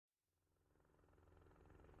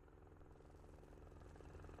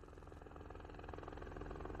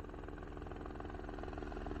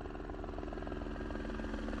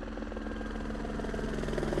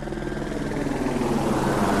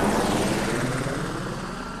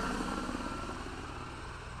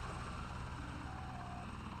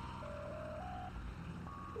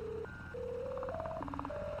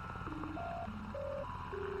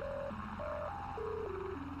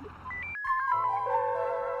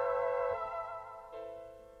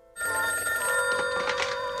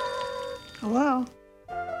Hello?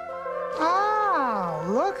 Oh,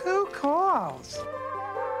 look who calls.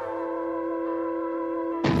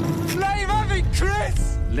 Let him have it,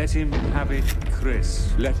 Chris! Let him have it,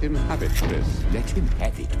 Chris. Let him have it, Chris. Let him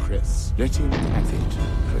have it, Chris. Let him have it,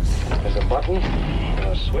 Chris. There's a button and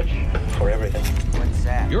a switch for everything. What's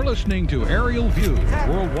that? You're listening to Aerial View,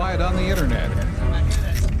 worldwide on the internet.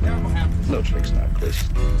 No tricks now, Chris.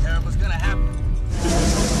 Terrible's gonna happen.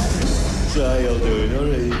 So how y'all doing,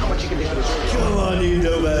 alright? How much you can make this? Come on, you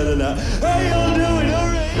know better than that. How y'all doing,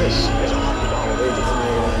 alright? This is $100 wager for me.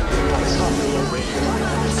 Got something on radio.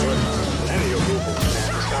 Any of your Google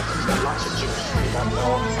it's got lots of juice. You got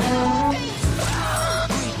more.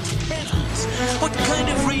 What kind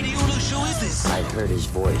of radio show is this? I heard his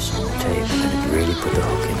voice on the tape, and it really put the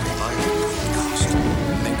hook in me.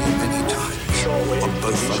 Many times on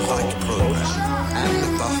both the light program and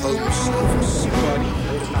the home service.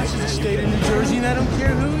 It's the state of New Jersey, and I don't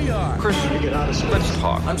care who you are. Chris, you get out of space. Let's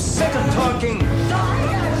talk. I'm sick of talking.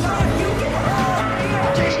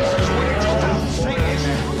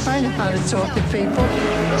 I know how to talk to people.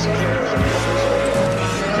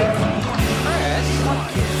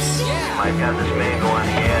 I've got this man go on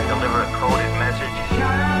the air, deliver a coded message.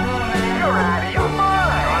 You're out of your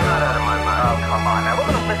mind. I'm not out of my mind. Oh, come on. Now, we're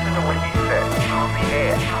going to listen to what he said on the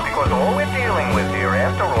air. Because all we're dealing with here,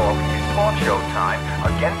 after all, is talk show time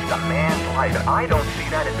against a man's life. I don't see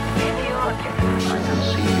that as any argument. I can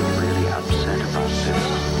see you're really upset about this.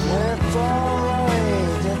 It's all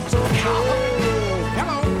right. It's okay. Hello.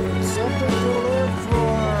 Something to live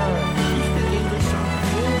for. You speak English, son?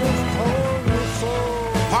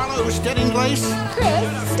 Harlow, stead in place? Chris,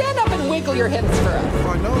 stand up and wiggle your hips for us.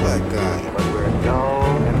 I know that guy. But we're dull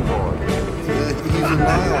and bored. He's a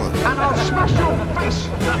nihilist. And I'll smash your face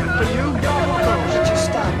for you. Just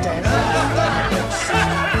stop that.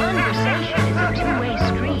 Conversation is a two-way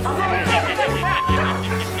street.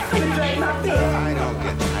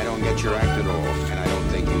 I don't get your act at all, and I don't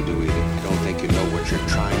think you do either. I don't think you know what you're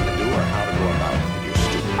trying to do or how to go about it. You're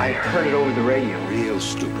stupid. I heard it over the radio. Real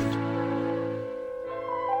stupid.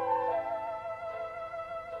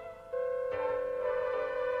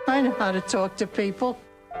 I know how to talk to people.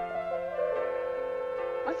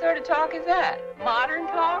 What sort of talk is that? Modern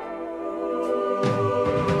talk?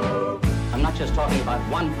 I'm not just talking about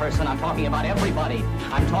one person, I'm talking about everybody.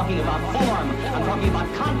 I'm talking about form, I'm talking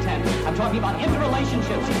about content, I'm talking about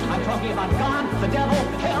interrelationships, I'm talking about God, the devil,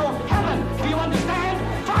 hell, heaven. Do you understand?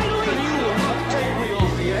 Finally! You will not take me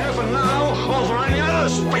off the air for now or for any other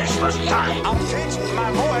spaceless time. I'll pitch my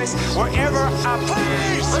voice wherever I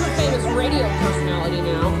please. I'm a famous radio personality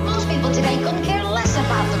now. Most people today couldn't care less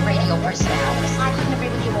about the radio personalities. I couldn't agree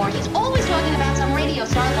with you more. He's always talking about some radio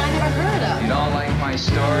stars I never heard of. You don't like my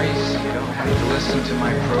stories? You don't have to listen to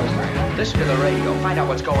my program. Listen to the radio, find out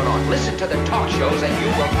what's going on. Listen to the talk shows and you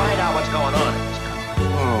will find out what's going on.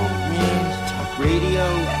 Oh, man. Talk radio?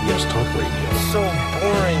 Yes, talk radio. So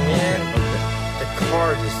boring, man. The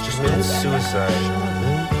card is just committed suicide.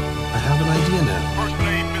 I have an idea now. First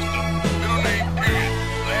name, Mr. Middle name, period.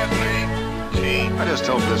 Last name, T. I just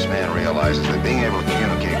hope this man realizes that being able to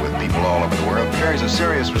communicate with people all over the world carries a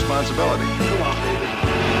serious responsibility. Come on, baby.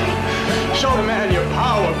 Show the man your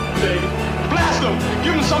power, baby. Blast him.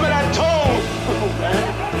 Give him some of that tone. Oh, man.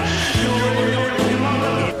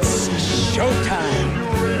 It's showtime.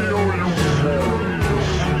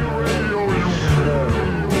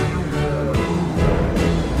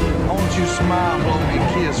 Won't you smile, blow me a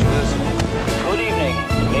kiss for this one? Good evening,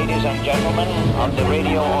 ladies and gentlemen of the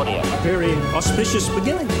radio audience. Very auspicious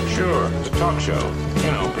beginning. Sure, it's a talk show.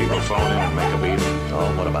 You know, people phone in and make a beat.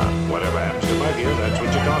 Oh, what about? Whatever happens to my ear, that's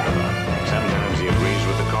what you talk about. Sometimes he agrees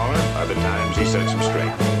with the caller, other times he sets him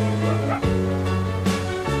straight.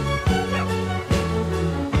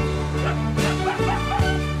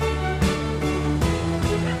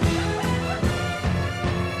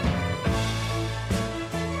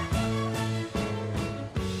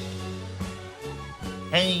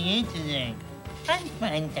 How are you today? I'm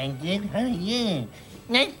fine, thank you. How are you?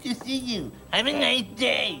 Nice to see you. Have a nice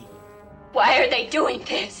day. Why are they doing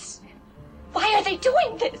this? Why are they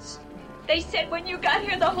doing this? They said when you got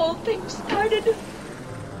here the whole thing started.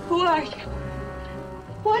 Who are you?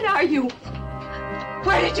 What are you?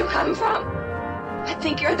 Where did you come from? I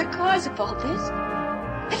think you're the cause of all this.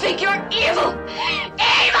 I think you're evil!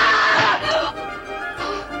 Evil!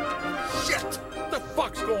 Shit! What the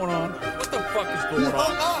fuck's going on? What the fuck is going You on?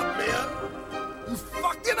 hung up, man. You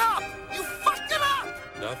fucked it up. You fucked it up.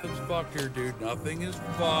 Nothing's fucked here, dude. Nothing is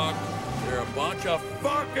fucked. They're a bunch of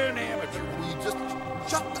fucking amateurs. Will you just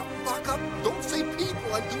shut the fuck up? Don't say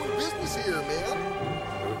people. I'm doing business here, man.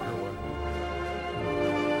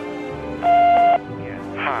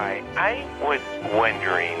 I was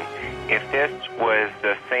wondering if this was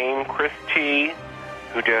the same Chris T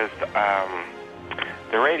who does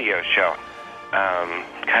the radio show.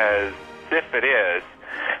 Because if it is,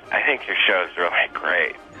 I think your show's really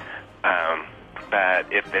great.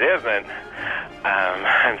 But if it isn't,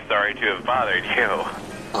 I'm sorry to have bothered you.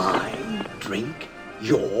 I drink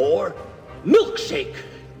your milkshake.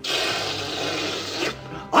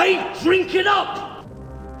 I drink it up!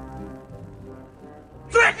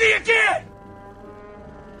 Threaten me again!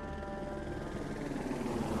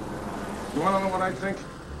 You want to know what I think?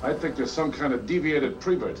 I think there's some kind of deviated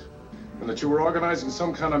prevert, and that you were organizing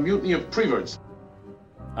some kind of mutiny of preverts.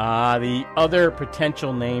 The other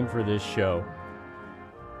potential name for this show,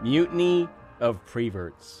 Mutiny of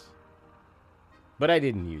Preverts. But I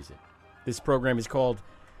didn't use it. This program is called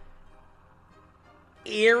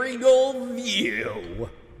Aerial View.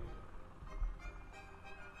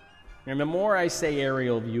 And the more I say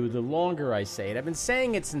aerial view, the longer I say it. I've been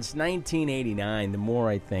saying it since 1989. The more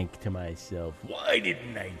I think to myself, why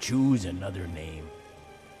didn't I choose another name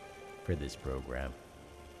for this program?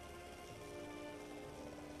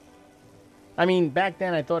 I mean, back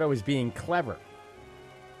then I thought I was being clever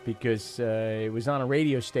because it was on a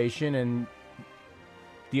radio station and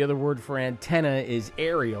the other word for antenna is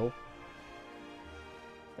aerial.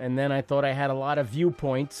 And then I thought I had a lot of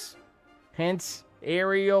viewpoints, hence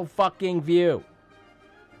aerial fucking view.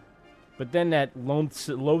 But then that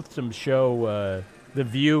loathsome show, The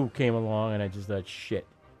View, came along and I just thought, shit.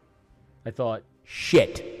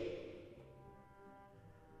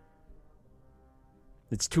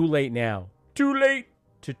 It's too late now. Too late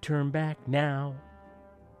to turn back now.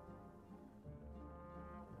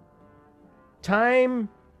 Time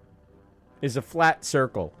is a flat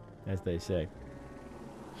circle, as they say.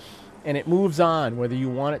 And it moves on whether you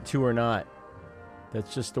want it to or not.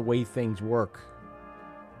 That's just the way things work.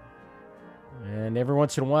 And every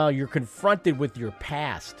once in a while, you're confronted with your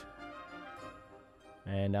past.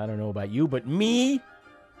 And I don't know about you, but me,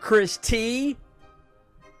 Chris T,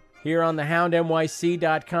 here on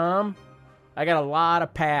thehoundnyc.com, I got a lot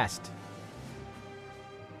of past.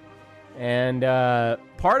 And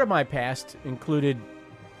part of my past included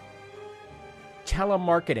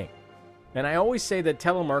telemarketing. And I always say that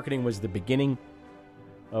telemarketing was the beginning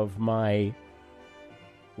of my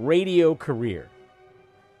radio career,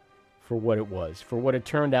 for what it was, for what it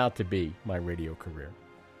turned out to be, my radio career.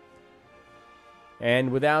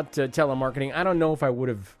 And without telemarketing, I don't know if I would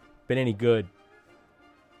have been any good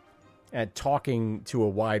at talking to a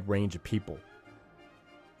wide range of people.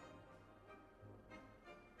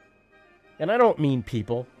 And I don't mean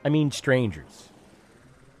people, I mean strangers.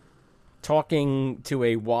 Talking to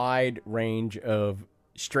a wide range of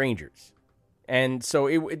strangers. And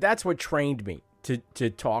so that's what trained me to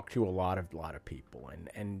talk to a lot of people.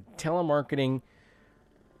 And telemarketing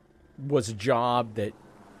was a job that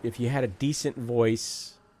if you had a decent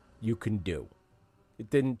voice, you can do. It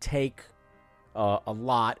didn't take a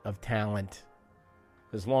lot of talent.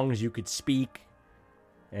 As long as you could speak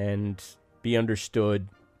and be understood,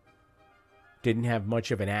 didn't have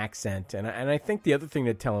much of an accent. And I think the other thing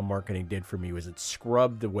that telemarketing did for me was it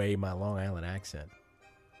scrubbed away my Long Island accent.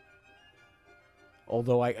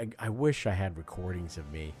 Although I wish I had recordings of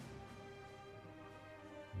me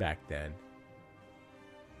back then.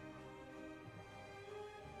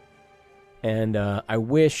 And I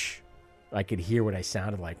wish I could hear what I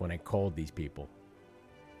sounded like when I called these people.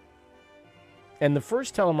 And the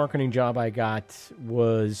first telemarketing job I got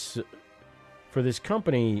was for this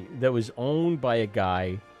company that was owned by a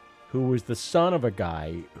guy who was the son of a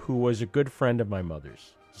guy who was a good friend of my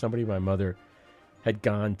mother's. Somebody my mother had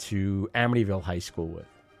gone to Amityville High School with.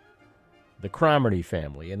 The Cromarty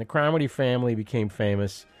family. And the Cromarty family became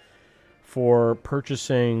famous for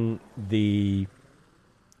purchasing the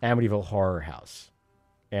Amityville Horror House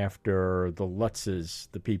after the Lutzes,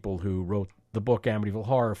 the people who wrote the book Amityville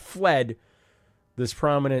Horror, fled. This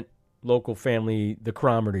prominent local family, the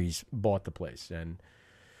Cromartys, bought the place. And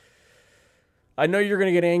I know you're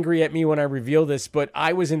going to get angry at me when I reveal this, but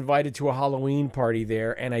I was invited to a Halloween party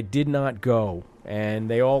there, and I did not go. And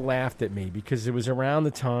they all laughed at me because it was around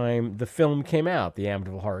the time the film came out, the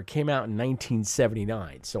Amityville Horror. It came out in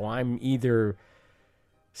 1979. So I'm either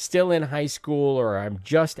still in high school or I'm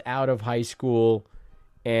just out of high school.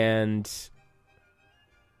 And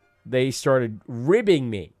they started ribbing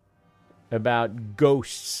me about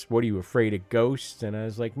ghosts. What, are you afraid of ghosts? And I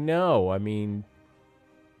was like, no, I mean,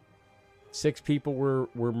 6 people were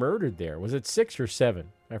murdered there. Was it 6 or 7?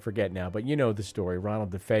 I forget now, but you know the story. Ronald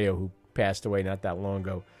DeFeo, who passed away not that long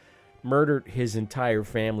ago, murdered his entire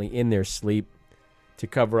family in their sleep to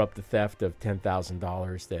cover up the theft of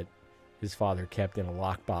 $10,000 that his father kept in a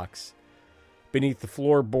lockbox beneath the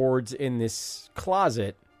floorboards in this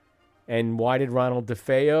closet. And why did Ronald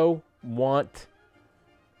DeFeo want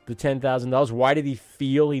the $10,000? Why did he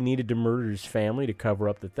feel he needed to murder his family to cover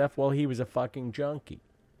up the theft? Well, he was a fucking junkie.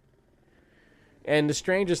 And the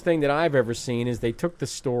strangest thing that I've ever seen is they took the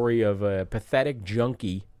story of a pathetic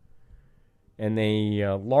junkie and they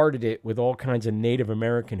larded it with all kinds of Native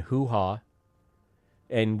American hoo-ha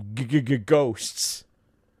and ghosts.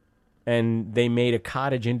 And they made a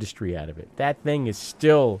cottage industry out of it. That thing is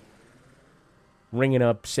still ringing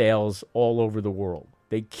up sales all over the world.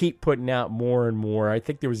 They keep putting out more and more. I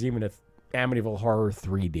think there was even a Amityville Horror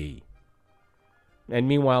 3D. And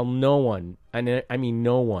meanwhile, no one, I mean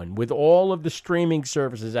no one, with all of the streaming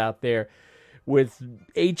services out there, with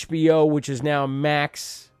HBO, which is now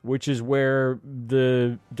Max, which is where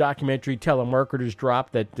the documentary Telemarketers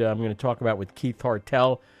dropped that I'm going to talk about with Keith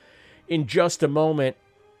Hartel in just a moment,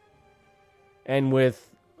 and with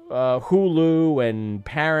Hulu and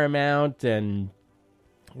Paramount and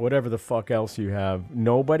whatever the fuck else you have.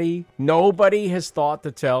 Nobody has thought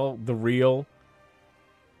to tell the real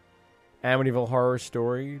Amityville Horror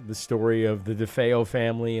story, the story of the DeFeo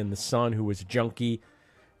family and the son who was a junkie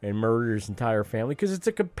and murdered his entire family, because it's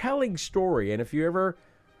a compelling story. And if you ever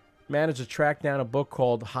manage to track down a book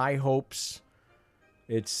called High Hopes,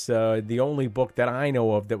 it's the only book that I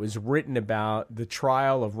know of that was written about the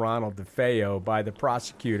trial of Ronald DeFeo by the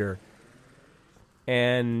prosecutor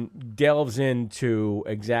and delves into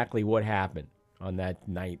exactly what happened on that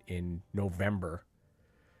night in November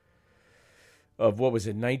of, what was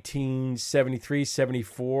it, 1973,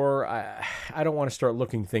 74? I don't want to start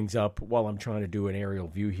looking things up while I'm trying to do an aerial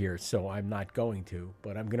view here, so I'm not going to.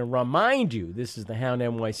 But I'm going to remind you, this is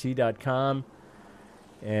thehoundnyc.com,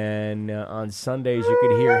 and on Sundays you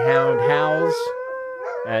can hear Hound Howls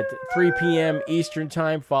at 3 p.m. Eastern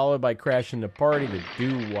Time, followed by Crashing the Party, the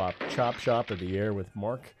doo-wop chop shop of the air with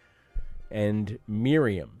Mark and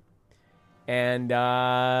Miriam. And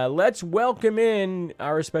let's welcome in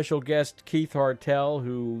our special guest, Keith Hartel,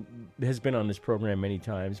 who has been on this program many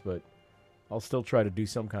times, but I'll still try to do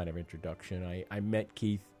some kind of introduction. I met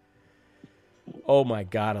Keith, oh my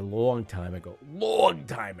God, a long time ago.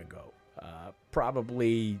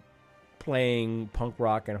 Probably playing punk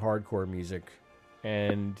rock and hardcore music.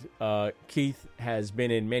 And Keith has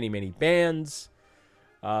been in many, many bands.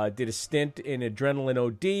 Did a stint in Adrenaline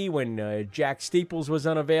OD when Jack Steeples was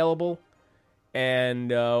unavailable.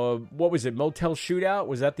 And what was it, Motel Shootout?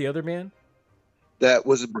 Was that the other band? That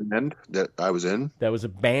was a band that I was in. That was a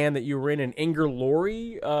band that you were in. And Inger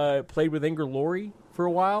Laurie, played with Inger Laurie for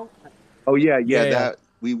a while? Oh, yeah.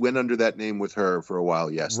 We went under that name with her for a while,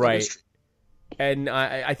 yes. Right. And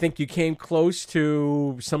I think you came close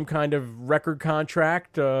to some kind of record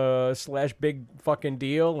contract / big fucking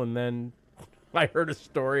deal. And then I heard a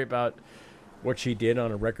story about what she did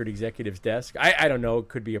on a record executive's desk. I don't know. It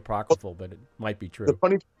could be apocryphal, but it might be true.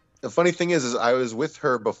 The funny thing is I was with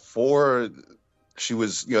her before she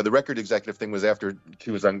was, the record executive thing was after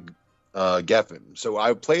she was on Geffen. So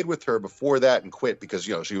I played with her before that and quit because,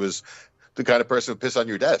 she was the kind of person who piss on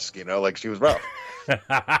your desk, like she was rough.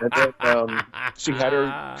 And then she had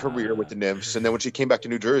her career with the Nymphs. And then when she came back to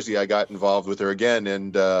New Jersey, I got involved with her again.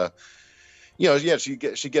 And, she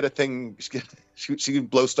get a thing. She can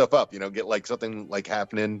blow stuff up. Get like something like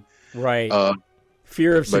happening. Right.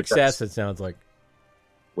 Fear of success. It sounds like.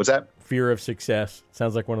 What's that? Fear of success.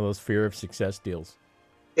 Sounds like one of those fear of success deals.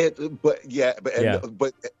 But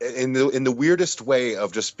in the weirdest way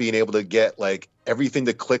of just being able to get like everything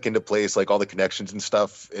to click into place, like all the connections and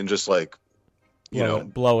stuff, and just like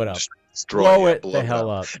blow it up, blow it the hell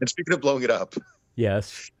up. And speaking of blowing it up,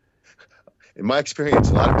 yes. In my experience,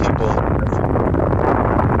 a lot of people.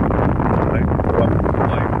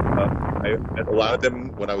 I met a lot of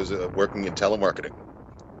them when I was working in telemarketing.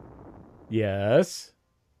 Yes.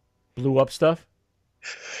 Blew up stuff?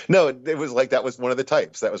 No, it was like that was one of the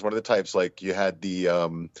types. Like you had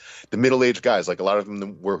the middle-aged guys. Like a lot of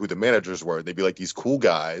them were who the managers were. They'd be like these cool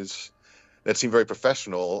guys that seemed very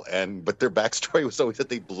professional, but their backstory was always that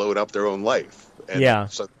they blowed up their own life.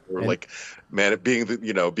 And so they were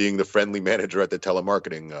being the friendly manager at the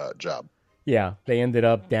telemarketing job. Yeah, they ended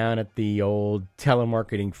up down at the old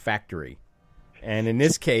telemarketing factory. And in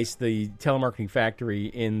this case, the telemarketing factory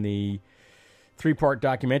in the 3-part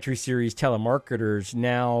documentary series Telemarketers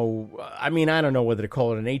now, I don't know whether to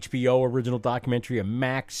call it an HBO original documentary, a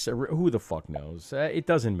Max, who the fuck knows? It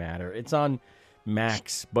doesn't matter. It's on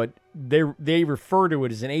Max, but they refer to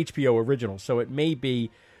it as an HBO original, so it may be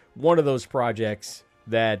one of those projects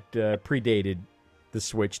that predated the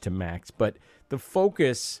switch to Max. But the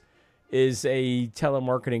focus is a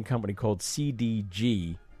telemarketing company called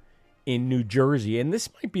CDG in New Jersey. And this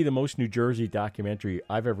might be the most New Jersey documentary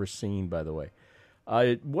I've ever seen, by the way.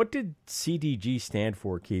 What did CDG stand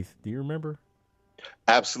for, Keith? Do you remember?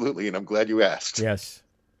 Absolutely, and I'm glad you asked. Yes.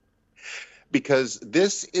 Because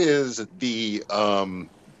this is the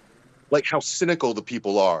like how cynical the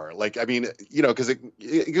people are. Like, I mean, you know, because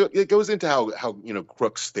it goes into how you know,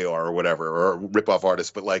 crooks they are or whatever, or rip-off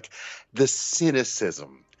artists, but like the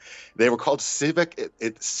cynicism. They were called Civic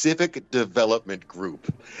Development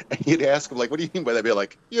Group. And you'd ask them, like, what do you mean by that? They'd be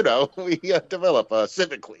like, you know, we develop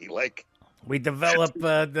civically. Like, we developed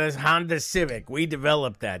the Honda Civic. We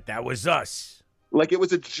developed that. That was us. Like, it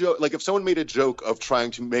was a joke. Like, if someone made a joke of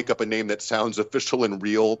trying to make up a name that sounds official and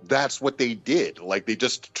real, that's what they did. Like, they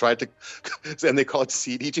just tried to, and they call it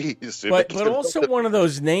CDG. But also one of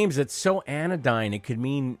those names that's so anodyne, it could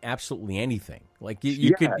mean absolutely anything. Like,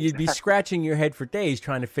 you'd be scratching your head for days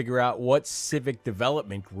trying to figure out what Civic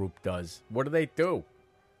Development Group does. What do they do?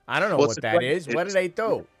 I don't know what that is. What do they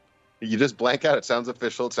do? You just blank out. It sounds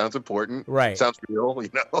official. It sounds important. Right. It sounds real, you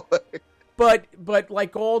know? But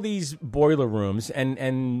like all these boiler rooms,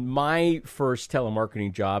 and my first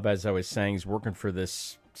telemarketing job, as I was saying, is working for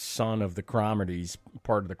this son of the Cromartys,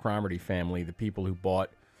 part of the Cromarty family, the people who bought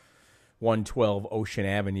 112 Ocean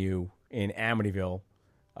Avenue in Amityville,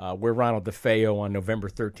 where Ronald DeFeo on November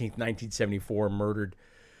 13th, 1974, murdered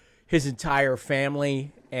his entire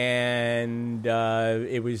family. And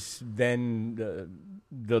it was then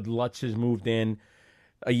the Lutzes moved in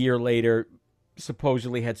a year later,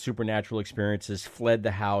 supposedly had supernatural experiences, fled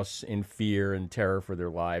the house in fear and terror for their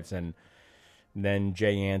lives, and then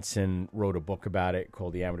Jay Anson wrote a book about it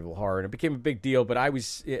called The Amityville Horror, and it became a big deal. But I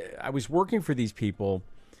was working for these people,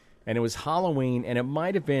 and it was Halloween, and it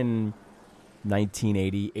might have been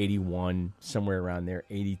 1980, 81, somewhere around there,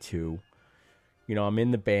 82. You know, I'm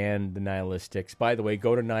in the band, the Nihilistics. By the way,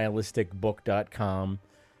 go to nihilisticbook.com.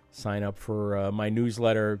 Sign up for my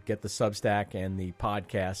newsletter, get the Substack and the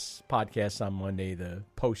podcasts. Podcasts on Monday, the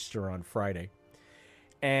posts are on Friday.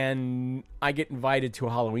 And I get invited to a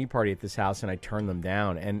Halloween party at this house, and I turn them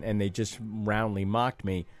down. And they just roundly mocked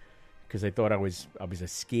me because they thought I was a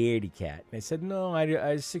scaredy cat. And I said, no,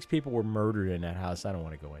 I 6 people were murdered in that house. I don't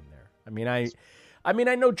want to go in there. I mean,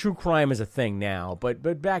 I know true crime is a thing now,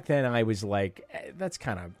 but back then I was like, that's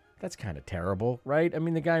kind of terrible, right? I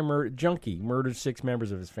mean, the guy junkie murdered 6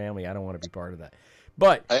 members of his family. I don't want to be part of that.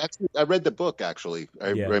 But I read the book, actually. I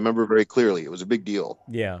remember very clearly. It was a big deal.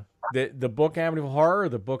 Yeah. The book Amityville Horror, or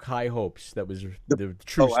the book High Hopes, that was the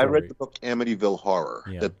true story. I read the book Amityville Horror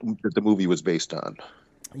that the movie was based on.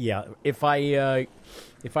 Yeah. If I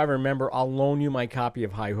remember, I'll loan you my copy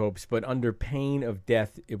of High Hopes, but under pain of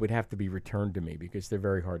death, it would have to be returned to me because they're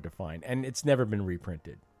very hard to find. And it's never been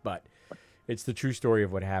reprinted. But it's the true story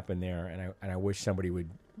of what happened there, and I wish somebody would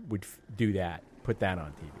do that, put that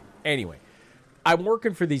on TV. Anyway, I'm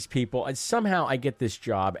working for these people, and somehow I get this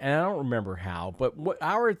job, and I don't remember how, but what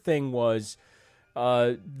our thing was,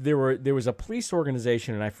 there was a police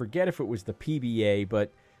organization, and I forget if it was the PBA,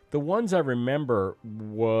 but the ones I remember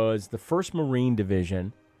was the 1st Marine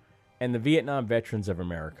Division and the Vietnam Veterans of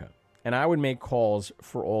America. And I would make calls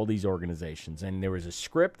for all these organizations, and there was a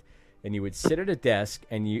script, and you would sit at a desk,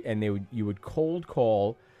 and you would cold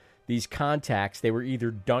call these contacts. They were either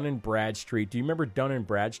Dun & Bradstreet. Do you remember Dun &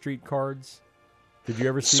 Bradstreet cards? Did you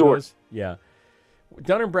ever see those? Yeah.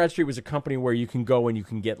 Dun & Bradstreet was a company where you can go and you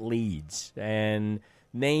can get leads and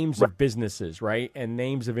names of businesses, right? And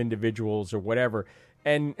names of individuals or whatever.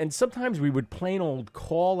 And sometimes we would plain old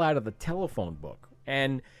call out of the telephone book.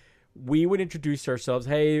 And we would introduce ourselves,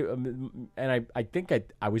 hey, and I think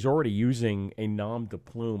I was already using a nom de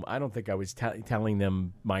plume. I don't think I was telling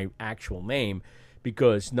them my actual name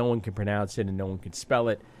because no one can pronounce it and no one can spell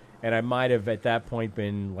it. And I might have at that point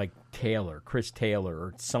been like Taylor, Chris Taylor,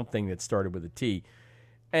 or something that started with a T.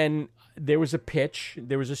 And there was a pitch,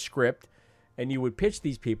 there was a script, and you would pitch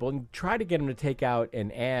these people and try to get them to take out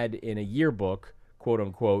an ad in a yearbook, quote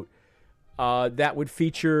unquote, that would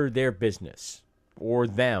feature their business or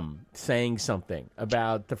them saying something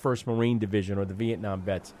about the 1st Marine Division or the Vietnam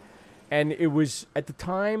vets. And it was, at the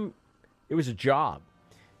time, it was a job.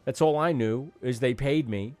 That's all I knew, is they paid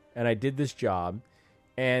me, and I did this job,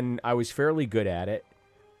 and I was fairly good at it.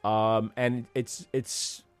 And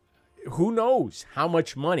it's who knows how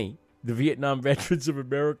much money the Vietnam Veterans of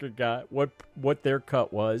America got, what their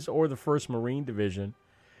cut was, or the 1st Marine Division.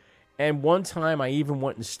 And one time I even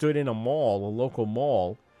went and stood in a mall, a local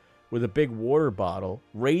mall, with a big water bottle,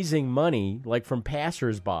 raising money, like from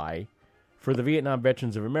passersby, for the Vietnam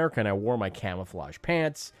Veterans of America. And I wore my camouflage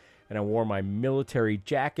pants, and I wore my military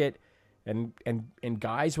jacket, And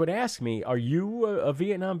guys would ask me, "Are you a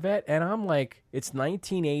Vietnam vet?" And I'm like, "It's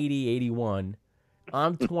 1980, 81.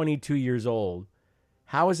 I'm 22 years old.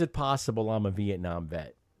 How is it possible I'm a Vietnam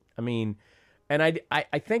vet?" I mean, and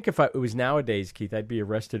I think if it was nowadays, Keith, I'd be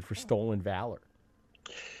arrested for stolen valor.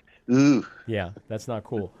 Ooh. Yeah, that's not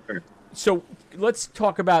cool. So let's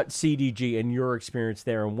talk about CDG and your experience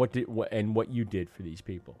there, and what you did for these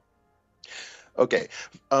people. Okay.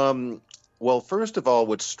 Well, first of all,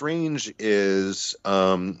 what's strange is,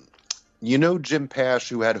 you know Jim Pash,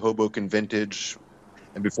 who had Hoboken Vintage,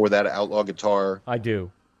 and before that, Outlaw Guitar? I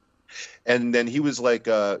do. And then he was like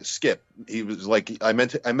Skip. He was like, I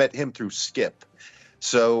met him through Skip.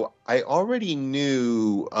 So I already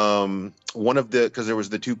knew because there was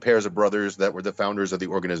the two pairs of brothers that were the founders of the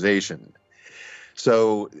organization.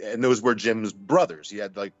 So, and those were Jim's brothers. He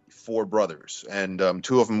had like 4 brothers, and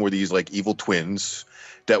 2 of them were these like evil twins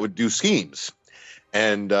that would do schemes.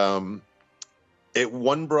 And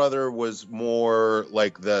one brother was more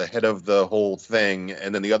like the head of the whole thing,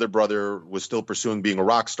 and then the other brother was still pursuing being a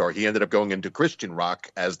rock star. He ended up going into Christian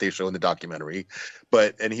rock, as they show in the documentary,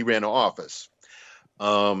 and he ran an office.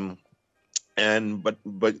 But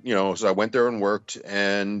you know, so I went there and worked,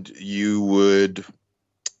 and you would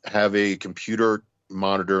have a computer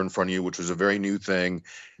monitor in front of you, which was a very new thing,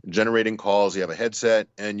 generating calls. You have a headset,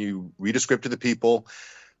 and you read a script to the people.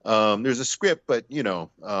 There's a script, but you know,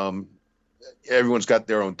 everyone's got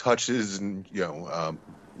their own touches and, you know,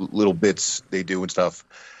 little bits they do and stuff.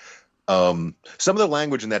 Some of the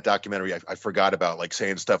language in that documentary I forgot about, like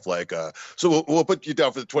saying stuff like, so we'll put you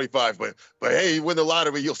down for the 25, but hey, you win the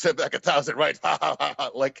lottery, you'll send back 1,000, right?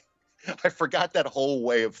 Like, I forgot that whole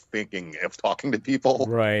way of thinking, of talking to people.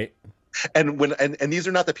 Right. And these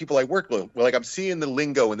are not the people I work with. Like, I'm seeing the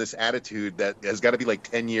lingo and this attitude that has got to be like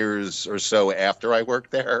 10 years or so after I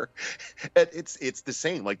worked there. It's the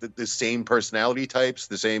same, like the same personality types,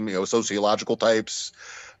 the same, you know, sociological types.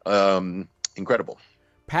 Incredible.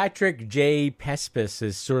 Patrick J. Pespis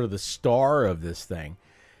is sort of the star of this thing.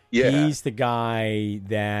 Yeah. He's the guy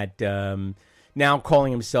that now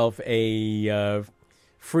calling himself a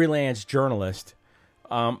freelance journalist.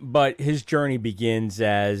 But his journey begins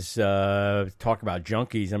as talk about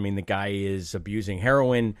junkies. I mean, the guy is abusing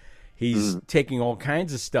heroin. He's taking all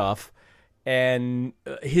kinds of stuff. And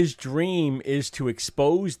his dream is to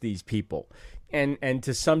expose these people and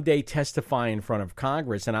to someday testify in front of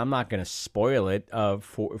Congress. And I'm not going to spoil it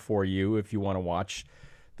for you if you want to watch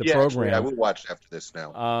the program. Actually, I will watch after this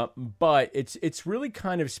now. But it's really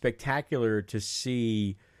kind of spectacular to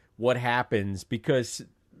see what happens, because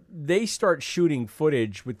they start shooting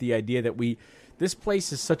footage with the idea that this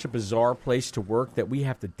place is such a bizarre place to work that we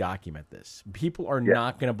have to document this. People are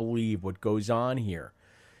not going to believe what goes on here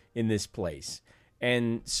in this place.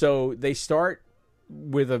 And so they start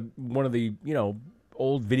with one of the, you know,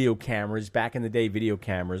 old video cameras, back in the day video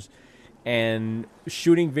cameras, and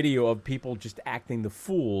shooting video of people just acting the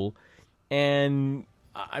fool. And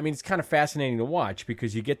I mean, it's kind of fascinating to watch,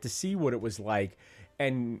 because you get to see what it was like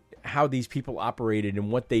and how these people operated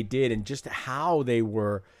and what they did, and just how they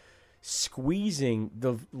were squeezing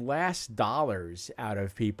the last dollars out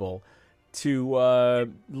of people to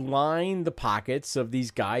line the pockets of these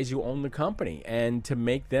guys who own the company and to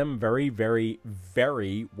make them very, very,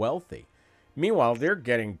 very wealthy. Meanwhile, they're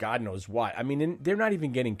getting God knows what. I mean, they're not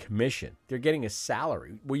even getting commission. They're getting a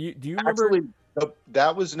salary. Do you remember? Actually,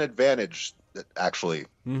 that was an advantage, actually.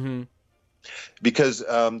 Mm-hmm. Because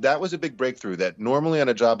that was a big breakthrough, that normally on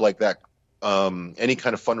a job like that, any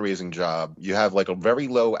kind of fundraising job, you have like a very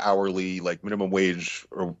low hourly, like minimum wage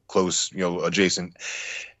or close, you know, adjacent.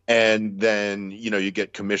 And then, you know, you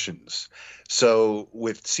get commissions. So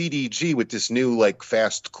with CDG, with this new like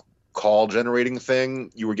fast call generating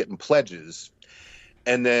thing, you were getting pledges.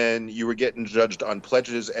 And then you were getting judged on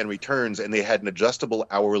pledges and returns, and they had an adjustable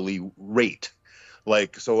hourly rate.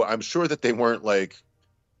 Like, so I'm sure that they weren't like,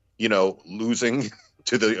 you know, losing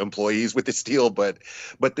to the employees with this deal, but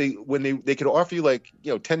they could offer you like,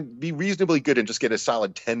 you know, be reasonably good and just get a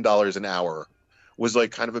solid $10 an hour was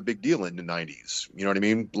like kind of a big deal in the 90s. You know what I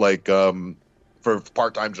mean? Like for a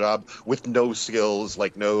part-time job with no skills,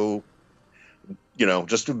 like no, you know,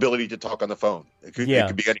 just ability to talk on the phone. It could be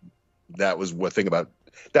any. That was one thing about.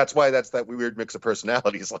 That's why that's that weird mix of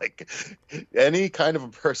personalities. Like any kind of a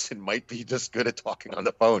person might be just good at talking on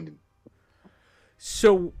the phone.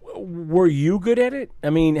 So, were you good at it?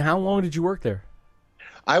 I mean, how long did you work there?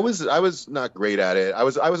 I was not great at it. I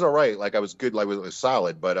was all right. Like I was good. Like I was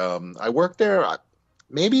solid. But I worked there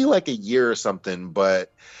maybe like a year or something.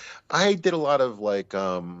 But I did a lot of like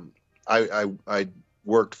I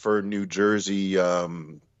worked for New Jersey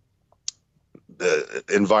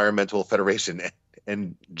Environmental Federation,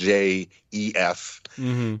 NJEF,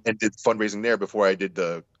 and did fundraising there before I did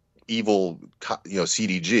the evil,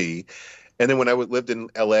 CDG. And then when I lived in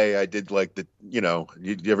LA, I did like you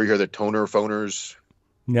ever hear the toner phoners?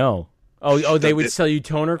 No. Oh, they would sell you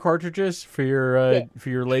toner cartridges for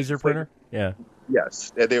your laser printer? Yeah.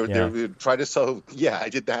 Yes. They would try to sell. Yeah, I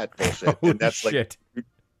did that bullshit. Holy and that's shit. Like,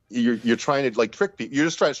 you're trying to like trick people. You're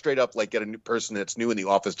just trying to straight up like get a new person that's new in the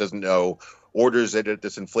office, doesn't know, orders it at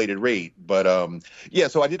this inflated rate. But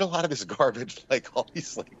so I did a lot of this garbage, like all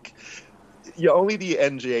these like. Yeah, only the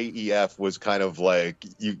NJEF was kind of like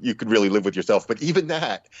you could really live with yourself. But even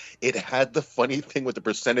that, it had the funny thing with the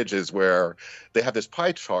percentages where they have this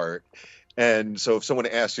pie chart. And so if someone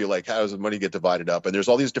asks you, like, how does the money get divided up? And there's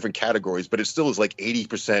all these different categories, but it still is like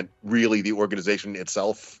 80% really the organization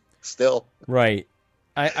itself still. Right.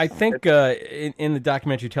 I think in the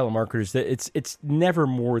documentary Telemarketers that it's never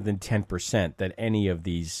more than 10% that any of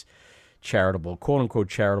these charitable, quote unquote,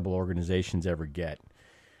 charitable organizations ever get.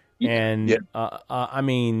 And I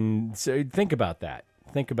mean, so think about that.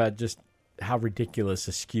 Think about just how ridiculous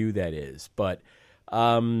askew that is. But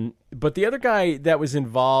the other guy that was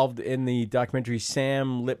involved in the documentary,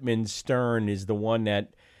 Sam Lippman Stern, is the one that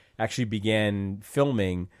actually began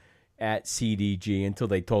filming at CDG until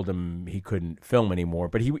they told him he couldn't film anymore.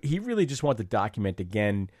 But he really just wanted to document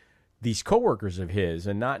again these coworkers of his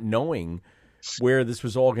and not knowing where this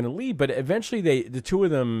was all going to lead. But eventually the two of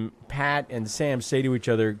them, Pat and Sam, say to each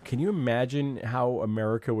other, can you imagine how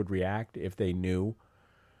America would react if they knew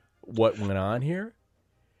what went on here?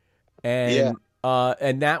 And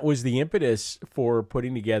and that was the impetus for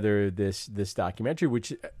putting together this documentary,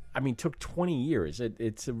 which, I mean, took 20 years.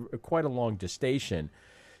 It's quite a long gestation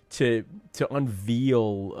to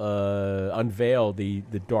unveil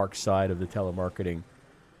the dark side of the telemarketing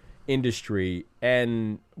industry.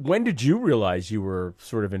 And when did you realize you were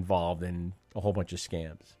sort of involved in a whole bunch of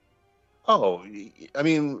scams? Oh, I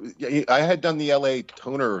mean, I had done the LA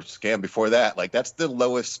toner scam before that. Like, that's the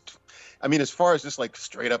lowest. I mean, as far as just like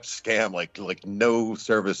straight up scam, like no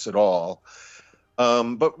service at all.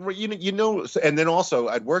 But and then also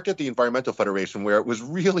I'd worked at the Environmental Federation where it was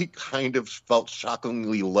really kind of felt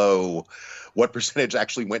shockingly low what percentage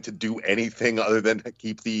actually went to do anything other than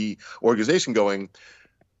keep the organization going.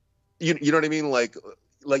 You know what I mean? Like,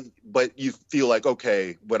 but you feel like,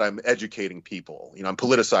 okay, but I'm educating people, I'm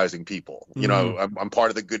politicizing people, I'm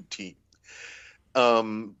part of the good team.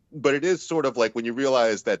 But it is sort of like when you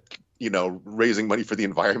realize that, raising money for the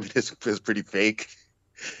environment is pretty fake.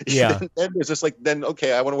 Yeah. Then it's just like,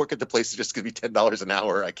 okay, I want to work at the place. It's just going to be $10 an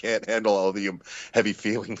hour. I can't handle all the heavy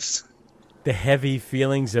feelings. The heavy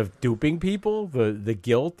feelings of duping people? The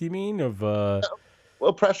guilt, you mean? Of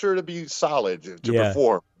well, pressure to be solid, to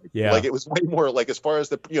perform. Yeah. Like, it was way more like, as far as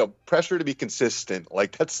the, pressure to be consistent.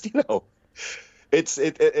 Like, that's, it's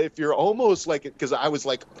if you're almost like, because I was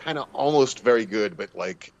like kind of almost very good, but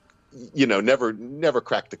like, never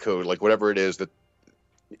cracked the code, like whatever it is that.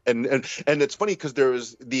 And it's funny because there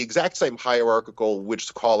was the exact same hierarchical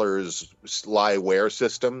which callers lie where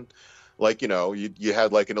system. Like, you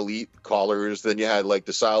had like an elite callers, then you had like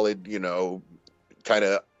the solid, kind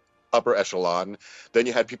of upper echelon. Then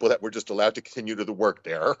you had people that were just allowed to continue to work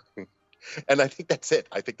there. And I think that's it.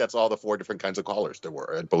 I think that's all the 4 different kinds of callers there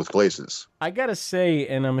were at both places. I got to say,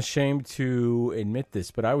 and I'm ashamed to admit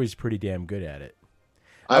this, but I was pretty damn good at it.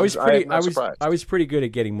 I was pretty good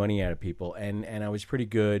at getting money out of people, and I was pretty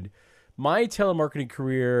good. My telemarketing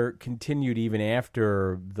career continued even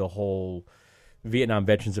after the whole Vietnam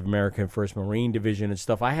Veterans of America and 1st Marine Division and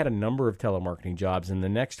stuff. I had a number of telemarketing jobs, and the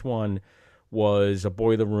next one was a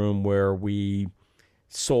boiler room where we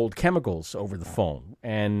sold chemicals over the phone,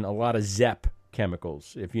 and a lot of Zepp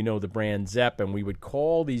chemicals, if you know the brand Zepp. And we would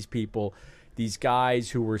call these people, these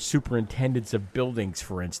guys who were superintendents of buildings,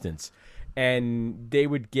 for instance, and they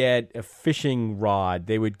would get a fishing rod.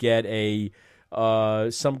 They would get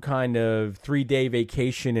some kind of 3-day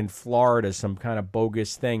vacation in Florida, some kind of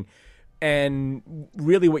bogus thing. And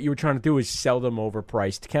really what you were trying to do is sell them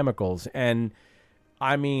overpriced chemicals. And,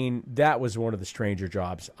 I mean, that was one of the stranger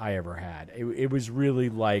jobs I ever had. It was really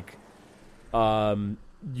like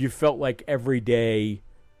you felt like every day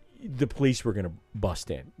the police were going to bust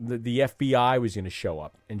in. The FBI was going to show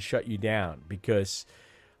up and shut you down because...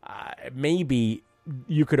 maybe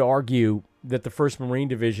you could argue that the 1st Marine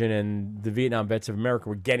Division and the Vietnam Vets of America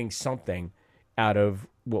were getting something out of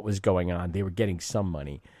what was going on. They were getting some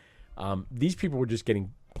money. These people were just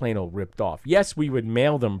getting plain old ripped off. Yes, we would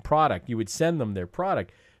mail them product. You would send them their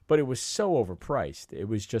product, but it was so overpriced. It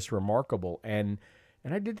was just remarkable. And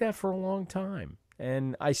I did that for a long time.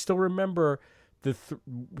 And I still remember the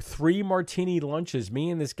 3 martini lunches. Me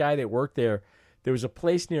and this guy that worked there. There was a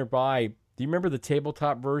place nearby. Do you remember the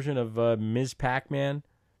tabletop version of Ms. Pac-Man?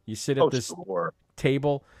 You sit at this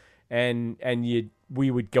table, and we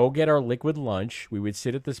would go get our liquid lunch. We would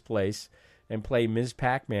sit at this place and play Ms.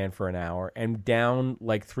 Pac-Man for an hour and down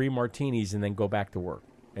like 3 martinis and then go back to work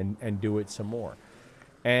and do it some more.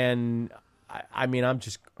 And I mean, I'm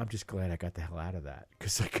just glad I got the hell out of that,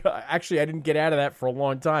 because actually I didn't get out of that for a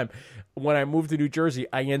long time. When I moved to New Jersey,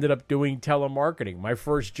 I ended up doing telemarketing. My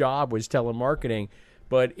first job was telemarketing,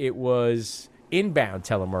 but it was inbound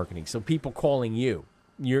telemarketing. So people calling you,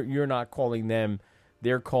 you're not calling them,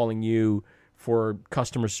 they're calling you for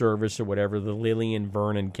customer service or whatever, the Lillian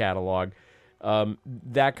Vernon catalog,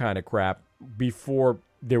 that kind of crap. Before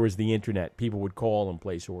there was the internet, people would call and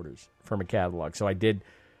place orders from a catalog. So I did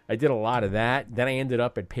a lot of that. Then I ended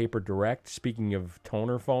up at Paper Direct, speaking of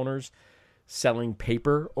toner phoners, selling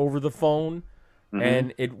paper over the phone. Mm-hmm.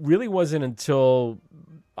 And it really wasn't until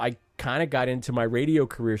I kind of got into my radio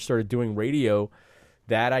career, started doing radio,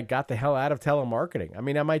 that I got the hell out of telemarketing. I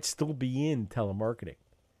mean, I might still be in telemarketing,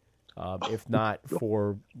 if not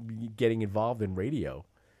for getting involved in radio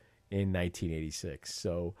in 1986.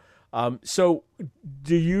 So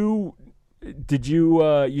did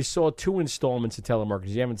you saw 2 installments of Telemarketers?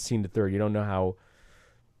 You haven't seen the third. You don't know how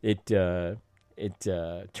it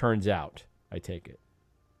turns out, I take it.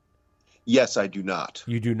 Yes, I do not.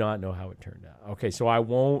 You do not know how it turned out. Okay, so I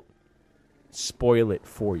won't spoil it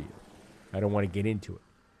for you. I don't want to get into it,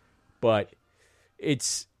 but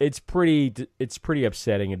it's pretty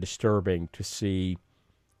upsetting and disturbing to see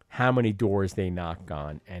how many doors they knock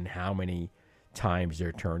on and how many times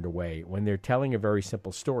they're turned away when they're telling a very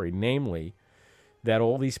simple story, namely that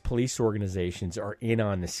all these police organizations are in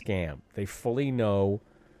on the scam. They fully know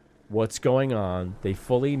what's going on. They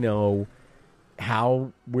fully know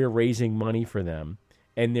how we're raising money for them,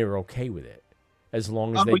 and they're okay with it as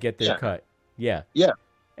long as they get their cut. Yeah. Yeah.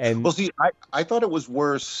 And well, see, I thought it was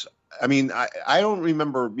worse. I mean, I don't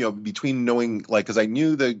remember, between knowing, like, because I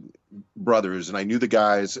knew the brothers and I knew the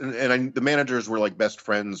guys, and the managers were like best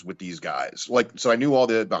friends with these guys. Like, so I knew all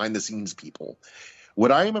the behind the scenes people.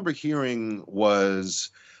 What I remember hearing was,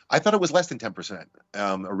 I thought it was less than 10%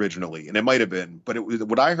 originally, and it might have been, but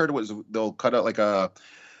what I heard was they'll cut out like a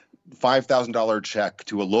 $5,000 check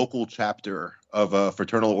to a local chapter of a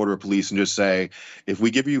fraternal order of police and just say, if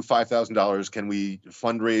we give you $5,000, can we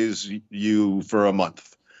fundraise you for a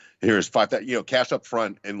month? Here's $5,000, cash up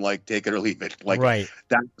front, and like take it or leave it. Like, right.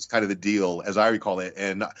 That was kind of the deal, as I recall it.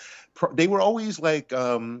 And they were always like,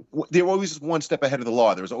 they were always one step ahead of the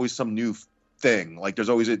law. There was always some new thing. Like, there's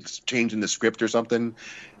always a change in the script or something.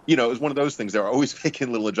 It was one of those things. They were always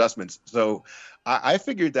making little adjustments. So I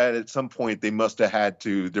figured that at some point there must have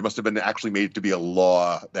been actually made to be a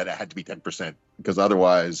law that it had to be 10%, because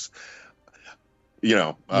otherwise,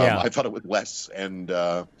 I thought it was less. And,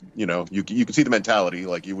 you can see the mentality,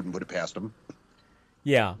 like you wouldn't put it past them.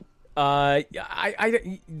 Yeah. That's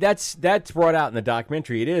brought out in the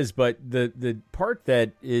documentary. It is, but the part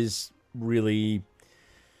that is really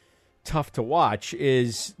tough to watch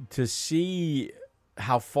is to see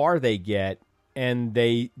how far they get, and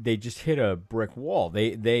they just hit a brick wall.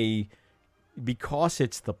 They because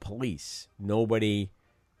it's the police, nobody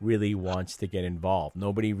really wants to get involved.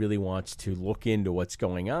 Nobody really wants to look into what's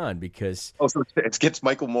going on, because so it gets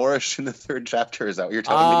Michael Morris in the third chapter. Is that what you're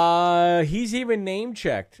telling me? He's even name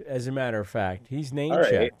checked. As a matter of fact, he's name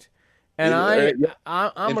checked. Right. And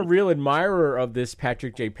I'm a real admirer of this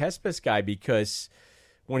Patrick J. Pespis guy, because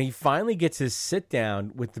when he finally gets his sit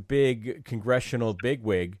down with the big congressional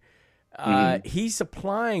bigwig, he's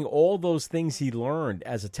applying all those things he learned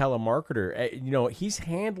as a telemarketer. He's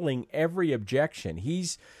handling every objection.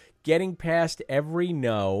 He's getting past every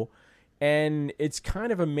no, and it's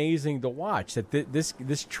kind of amazing to watch that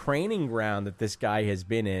this training ground that this guy has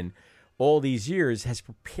been in all these years has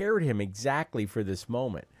prepared him exactly for this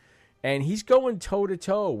moment. And he's going toe to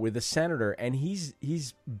toe with the senator, and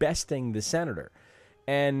he's besting the senator.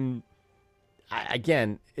 And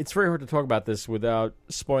again, it's very hard to talk about this without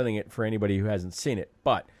spoiling it for anybody who hasn't seen it.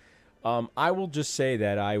 But I will just say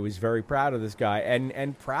that I was very proud of this guy,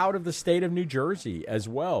 and proud of the state of New Jersey as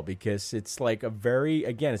well, because it's like it's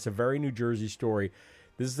a very New Jersey story.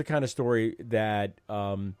 This is the kind of story that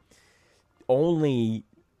only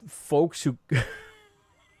folks who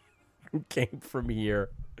came from here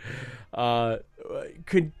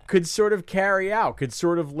could sort of carry out, could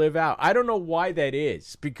sort of live out. I don't know why that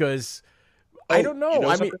is, because I don't know.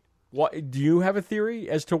 I mean, do you have a theory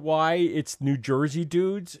as to why it's New Jersey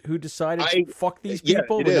dudes who decided to fuck these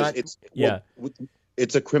people? Yeah, it is.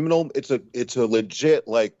 it's a criminal. It's a legit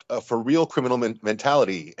like for real criminal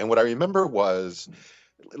mentality. And what I remember was,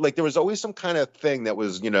 like, there was always some kind of thing that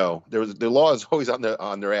was, the law is always on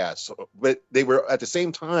their ass. But they were at the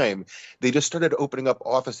same time, they just started opening up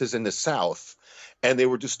offices in the South, and they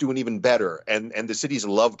were just doing even better. And the cities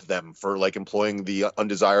loved them for like employing the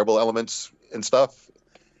undesirable elements and stuff.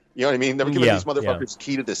 You know what I mean? They were giving these motherfuckers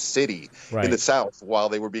key to the city in the South while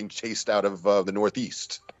they were being chased out of the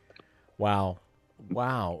Northeast. Wow.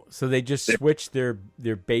 So they just switched their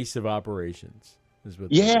base of operations.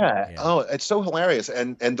 Oh, it's so hilarious.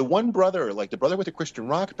 And the one brother, like the brother with the Christian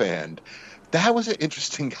rock band, that was an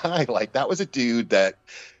interesting guy. Like, that was a dude that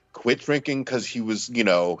quit drinking because he was,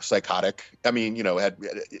 psychotic. I mean,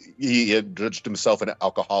 he had judged himself an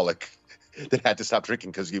alcoholic that had to stop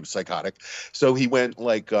drinking because he was psychotic. So he went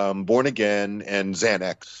like Born Again and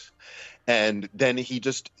Xanax. And then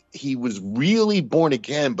he was really born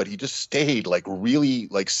again, but he just stayed like really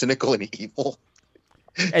like cynical and evil.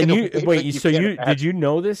 And did you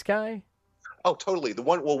know this guy? Oh, totally. The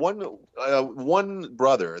one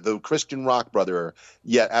brother, the Christian rock brother.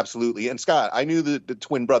 Yeah, absolutely. And Scott, I knew the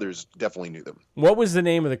twin brothers, definitely knew them. What was the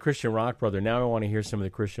name of the Christian rock brother? Now I want to hear some of the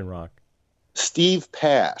Christian rock. Steve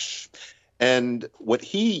Pash. And what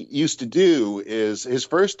he used to do is his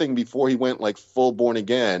first thing before he went like full Born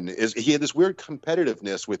Again is he had this weird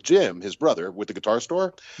competitiveness with Jim, his brother, with the guitar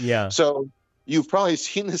store. Yeah. So you've probably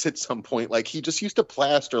seen this at some point. Like, he just used to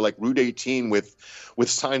plaster like Route 18 with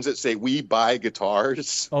signs that say "We buy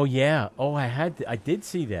guitars." Oh yeah. Oh, I did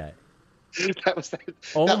see that. That was that.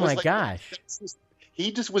 Oh that my was like, gosh.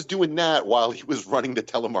 He just was doing that while he was running the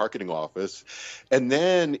telemarketing office. And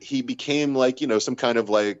then he became like, some kind of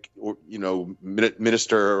like,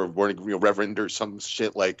 minister or reverend or some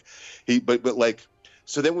shit. Like but like,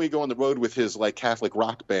 so then when we go on the road with his like Catholic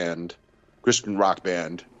rock band, Christian rock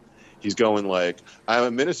band, he's going like, I'm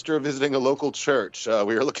a minister visiting a local church.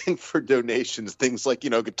 We are looking for donations, things like,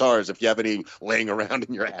 guitars, if you have any laying around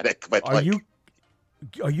in your attic. But are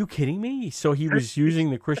you kidding me? So he was using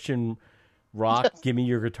the Christian rock, give me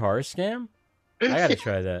your guitar scam? I got to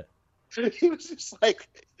try that. He was just like,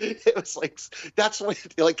 it was like, that's what,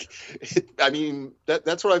 like, I mean,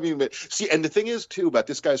 that's what I mean. But see, and the thing is too about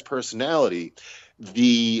this guy's personality,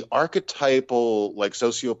 the archetypal, like,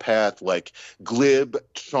 sociopath, like glib,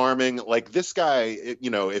 charming, like this guy,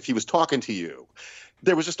 if he was talking to you,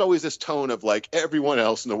 there was just always this tone of like, everyone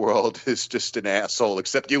else in the world is just an asshole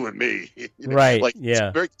except you and me. Right. Like, yeah.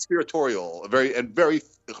 It's very conspiratorial, very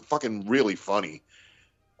fucking really funny.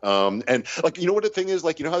 And like, what the thing is,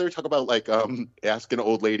 like, how they talk about like asking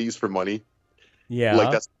old ladies for money? Yeah.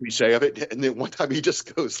 Like, that's the cliche of it. And then one time he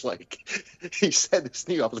just goes like, he said this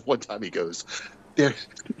in the office one time, he goes, there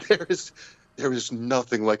is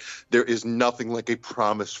nothing like a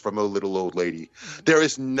promise from a little old lady. There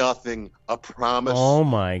is nothing. A promise. Oh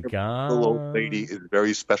my God. A little old lady is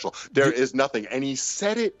very special. There is nothing. And he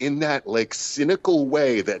said it in that like cynical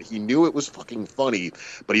way that he knew it was fucking funny,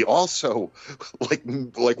 but he also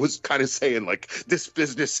like was kind of saying like, this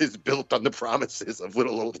business is built on the promises of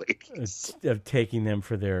little old ladies. Of taking them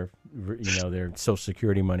for their their Social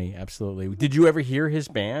Security money. Absolutely. Did you ever hear his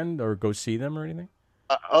band or go see them or anything?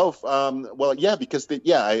 Well, yeah, because they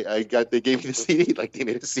gave me the CD, like they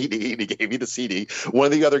made a CD and he gave me the CD. One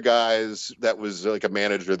of the other guys that was like a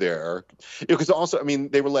manager there, because also, I mean,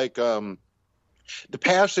 they were like, the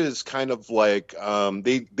Pash is kind of like,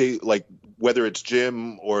 they like, whether it's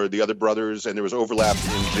Jim or the other brothers, and there was overlap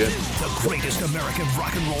in Jim. The greatest American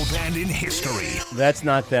rock and roll band in history. That's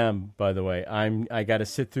not them, by the way. I got to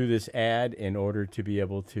sit through this ad in order to be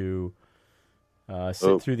able to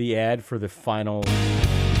sit through the ad for the final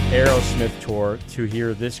Aerosmith tour to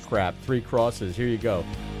hear this crap. 3 Crosses. Here you go.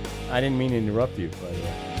 I didn't mean to interrupt you, by the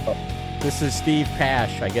way. This is Steve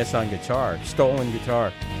Pash, I guess, on guitar. Stolen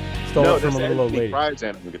guitar. Stole it from a little old lady.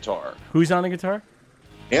 Kryzan on the guitar. Who's on the guitar?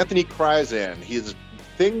 Anthony Kryzan. His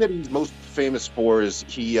thing that he's most famous for is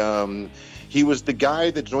he was the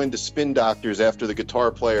guy that joined the Spin Doctors after the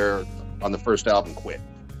guitar player on the first album quit.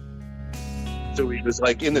 So he was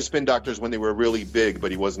like in the Spin Doctors when they were really big,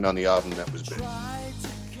 but he wasn't on the album that was big.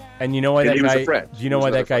 And you know why that guy? Do you know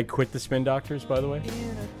why that guy friend. quit the Spin Doctors? By the way,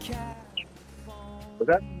 what's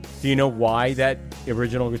that? Do you know why that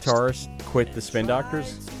original guitarist quit the Spin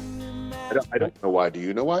Doctors? I don't know why. Do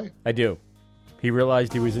you know why? I do. He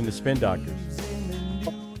realized he was in the Spin Doctors.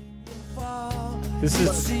 This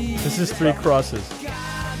is 3 Crosses.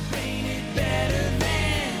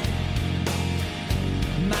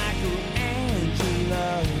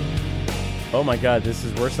 Oh my God, this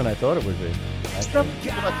is worse than I thought it would be.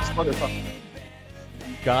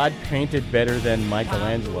 God painted better than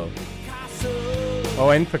Michelangelo. Oh,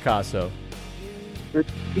 and Picasso.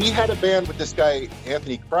 He had a band with this guy,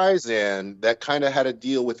 Anthony Kryzan, that kind of had a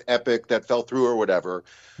deal with Epic that fell through or whatever.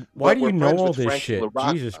 Why But do you we're know friends all with this Frank shit?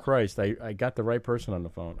 LaRocca. Jesus Christ. I got the right person on the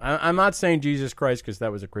phone. I'm not saying Jesus Christ because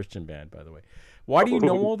that was a Christian band, by the way. Why do you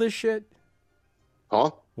know all this shit? Huh?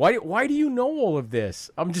 Why do you know all of this?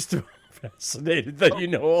 I'm just fascinated that you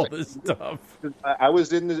know all this stuff. I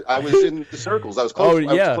was in the circles. I was close. Oh, yeah.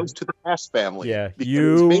 I was close to the Nash family. Yeah, because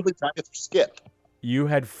it was mainly trying to skip. You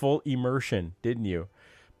had full immersion, didn't you?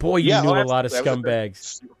 Boy, you Yeah, knew oh, a lot of absolutely. I was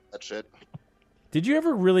scumbags. that shit. Did you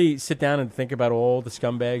ever really sit down and think about all the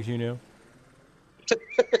scumbags you knew?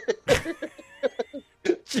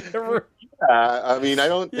 I mean, I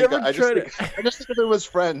don't think. I just think of them as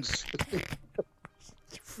friends.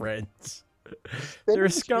 Friends. They're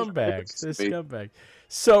scumbags. They're scumbags.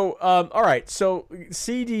 So, all right. So,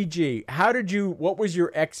 CDG. What was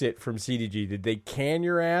your exit from CDG? Did they can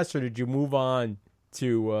your ass, or did you move on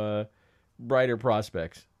to brighter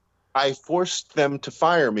prospects? I forced them to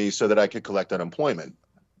fire me so that I could collect unemployment.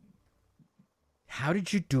 How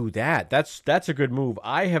did you do that? That's a good move.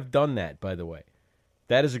 I have done that, by the way.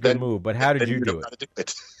 That is a good move. But how did you do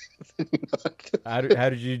it? How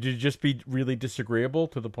did you just be really disagreeable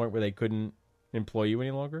to the point where they couldn't employ you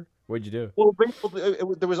any longer? What'd you do? Well,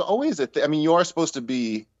 there was always I mean, you are supposed to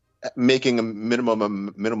be making a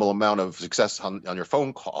minimal amount of success on your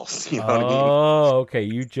phone calls. You know what I mean? Oh, okay.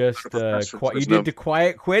 You just you did the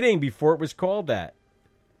quiet quitting before it was called that.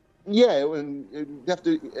 Yeah, you have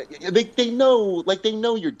to. They know, like they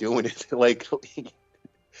know you're doing it. Like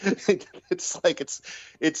it's like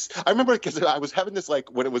it's. I remember because I was having this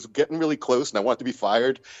like when it was getting really close and I wanted to be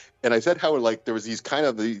fired, and I said how like there was these kind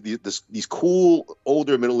of these cool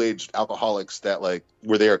older middle-aged alcoholics that like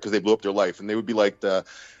were there because they blew up their life, and they would be like the.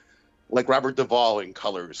 Like Robert Duvall in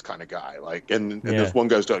Colors kind of guy, like, and this one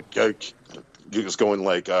guy's like, just going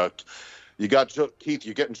like, you got Keith,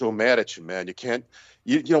 you're getting Joe mad at you, man. You can't,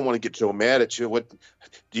 you don't want to get Joe mad at you. What,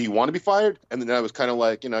 do you want to be fired? And then I was kind of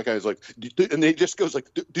like, guys like, and they just goes like,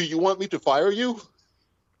 do you want me to fire you?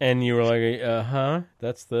 And you were like,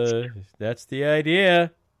 that's the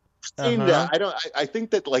idea. I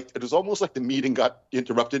think that like it was almost like the meeting got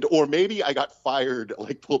interrupted, or maybe I got fired,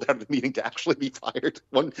 like pulled out of the meeting to actually be fired.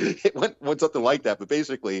 It went something like that. But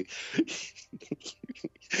basically,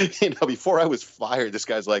 before I was fired, this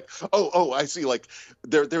guy's like, oh, I see. Like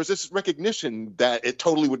there's this recognition that it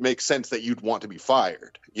totally would make sense that you'd want to be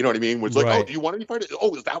fired. You know what I mean? Where it's like, oh, do you want to be fired?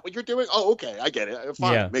 Oh, is that what you're doing? Oh, okay, I get it.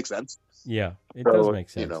 Fine, yeah. Makes sense. Yeah, it does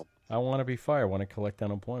make sense. I want to be fired. I want to collect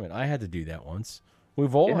unemployment. I had to do that once.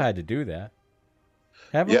 We've all had to do that,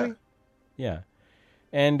 haven't we? Yeah,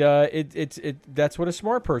 and that's what a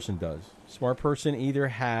smart person does. Smart person either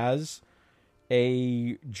has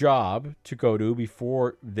a job to go to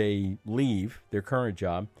before they leave their current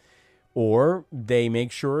job, or they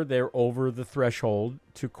make sure they're over the threshold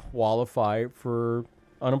to qualify for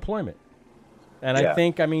unemployment. And I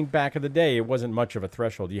think, back in the day, it wasn't much of a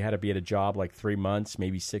threshold. You had to be at a job like 3 months,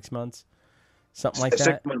 maybe 6 months. Something like that.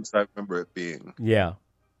 6 months, I remember it being. Yeah,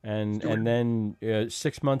 and then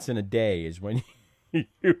 6 months in a day is when you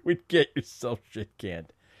would get yourself shit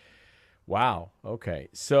canned. Wow. Okay.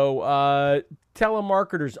 So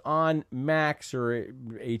telemarketers on Max or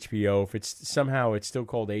HBO. If it's somehow it's still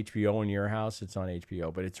called HBO in your house, it's on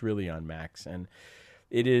HBO, but it's really on Max, and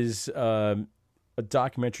it is a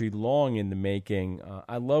documentary long in the making.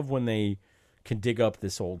 I love when they can dig up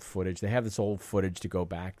this old footage. They have this old footage to go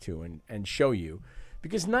back to and show you,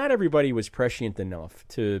 because not everybody was prescient enough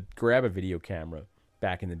to grab a video camera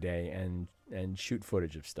back in the day and shoot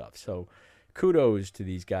footage of stuff. So kudos to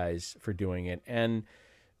these guys for doing it. And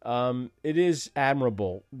it is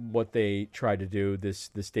admirable what they tried to do, this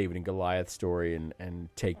David and Goliath story, and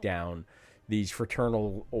take down these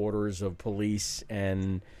fraternal orders of police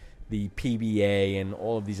and the PBA and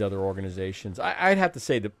all of these other organizations. I'd have to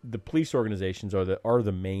say the police organizations are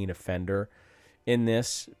the main offender in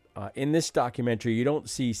this. In this documentary, you don't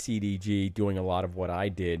see CDG doing a lot of what I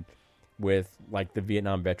did with like the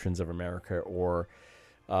Vietnam Veterans of America or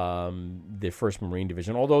the 1st Marine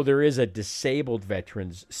Division, although there is a disabled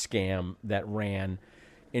veterans scam that ran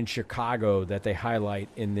in Chicago that they highlight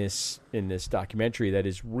in this documentary that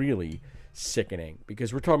is really sickening,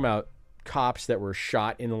 because we're talking about cops that were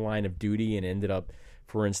shot in the line of duty and ended up,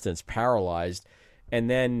 for instance, paralyzed.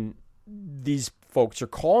 And then these folks are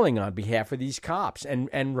calling on behalf of these cops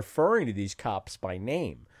and referring to these cops by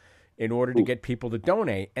name in order to get people to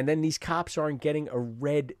donate. And then these cops aren't getting a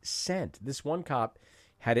red cent. This one cop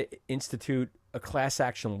had to institute a class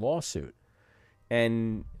action lawsuit.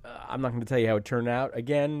 And I'm not going to tell you how it turned out.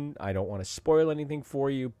 Again, I don't want to spoil anything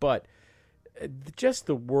for you, but just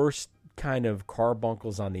the worst kind of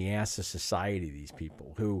carbuncles on the ass of society, these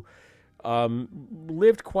people who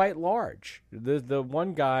lived quite large. The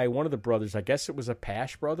one guy, one of the brothers, I guess it was a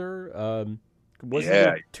Pash brother, wasn't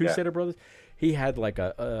there two set of brothers? He had like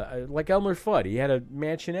like Elmer Fudd. He had a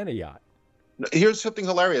mansion and a yacht. Here's something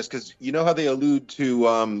hilarious, because you know how they allude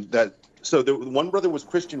to that. So the one brother was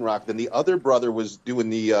Christian rock, then the other brother was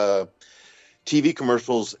doing the TV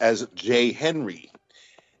commercials as Jay Henry.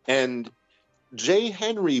 And Jay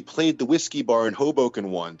Henry played the whiskey bar in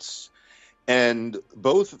Hoboken once, and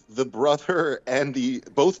both the brother and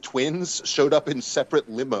both twins showed up in separate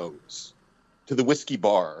limos to the whiskey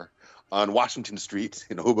bar on Washington Street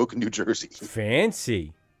in Hoboken, New Jersey.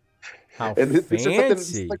 Fancy. How and this fancy.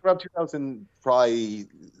 This is like around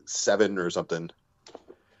 2007 or something.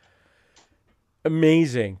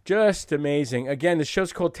 Amazing. Just amazing. Again, the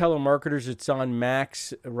show's called Telemarketers. It's on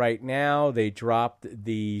Max right now. They dropped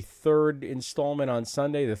the third installment on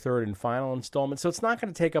Sunday, the third and final installment. So it's not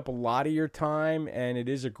going to take up a lot of your time, and it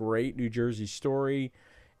is a great New Jersey story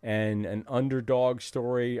and an underdog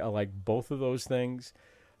story. I like both of those things.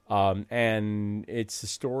 And it's a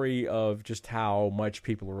story of just how much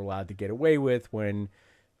people are allowed to get away with when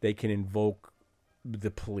they can invoke the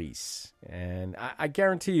police. And I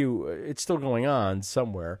guarantee you it's still going on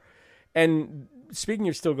somewhere. And speaking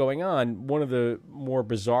of still going on, one of the more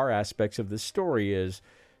bizarre aspects of this story is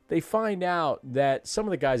they find out that some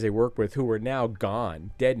of the guys they work with who are now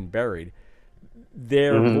gone, dead and buried,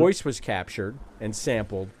 their voice was captured and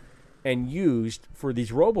sampled and used for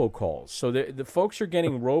these robocalls. So the folks are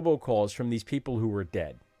getting robocalls from these people who were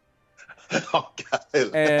dead. Oh, God.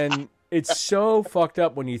 And it's so fucked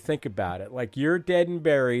up when you think about it. Like, you're dead and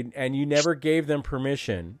buried, and you never gave them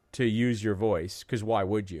permission to use your voice, because why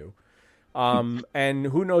would you? And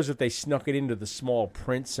who knows if they snuck it into the small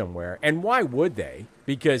print somewhere. And why would they?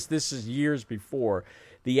 Because this is years before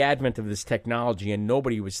the advent of this technology, and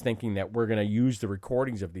nobody was thinking that we're going to use the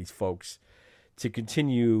recordings of these folks to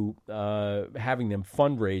continue having them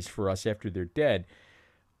fundraise for us after they're dead.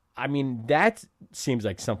 I mean, that seems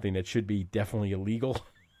like something that should be definitely illegal.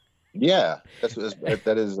 Yeah,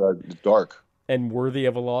 that is dark. And worthy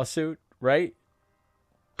of a lawsuit, right?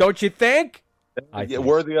 Don't you think?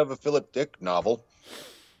 Worthy of a Philip Dick novel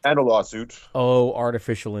and a lawsuit. Oh,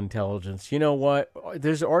 artificial intelligence. You know what?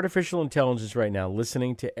 There's artificial intelligence right now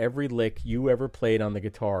listening to every lick you ever played on the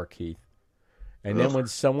guitar, Keith. And then when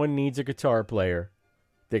someone needs a guitar player,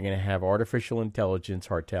 they're going to have artificial intelligence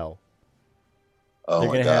Hartel. Oh, they're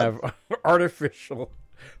going to have artificial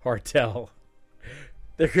Hartel.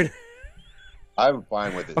 They're going to... I'm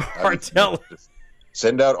fine with it. Hartel.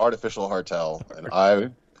 Send out artificial Hartel, and I'll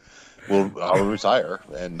retire.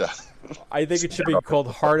 And I think it should be called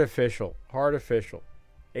Heartificial. Heartificial.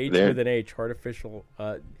 H with an H. Heartificial.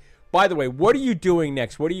 By the way, what are you doing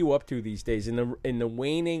next? What are you up to these days? In the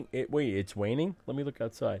waning... wait, it's waning? Let me look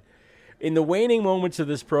outside. In the waning moments of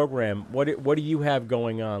this program, what do you have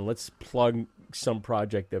going on? Let's plug some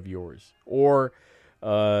project of yours. Or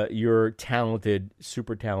your talented,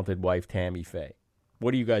 super talented wife, Tammy Faye.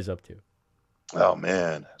 What are you guys up to? Oh,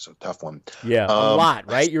 man. That's a tough one. Yeah, a lot,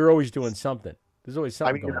 right? You're always doing something. There's always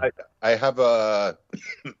something going on. I have a...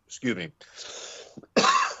 excuse me.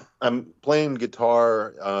 I'm playing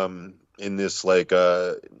guitar in this like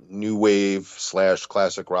new wave /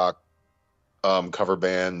 classic rock cover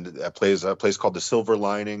band that plays a place called the Silver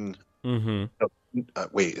Lining. Mm-hmm.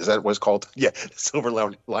 Wait, is that what it's called? Yeah, Silver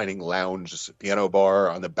Lining Lounge piano bar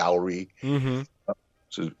on the Bowery. Mm-hmm.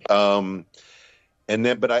 And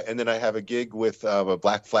then I have a gig with a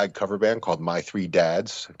Black Flag cover band called My Three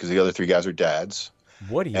Dads, because the other three guys are dads.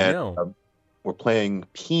 What do you know? We're playing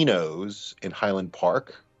Pino's in Highland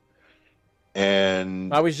Park.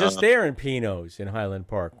 And I was just there in Pino's in Highland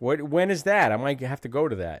Park. When is that? I might have to go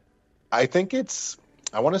to that. I think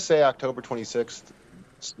I want to say October 26th.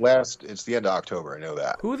 It's the end of October. I know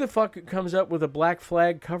that. Who the fuck comes up with a Black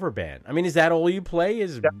Flag cover band? I mean, is that all you play?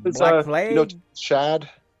 Is Black Flag? Shad.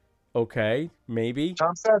 Okay, maybe.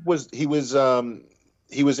 Tom Shad was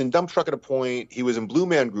in Dump Truck at a point. He was in Blue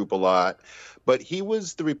Man Group a lot. But he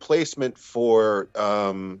was the replacement for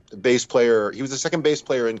the bass player. He was the second bass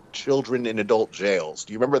player in Children in Adult Jails.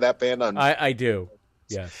 Do you remember that band? I do.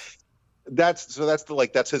 Yes. That's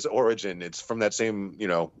his origin. It's from that same,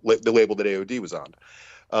 the label that AOD was on.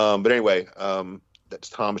 But anyway, that's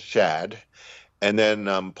Tom Shad. And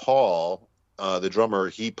then Paul, the drummer,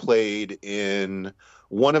 he played in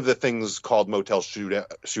one of the things called Motel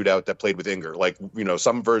Shootout that played with Inger, like,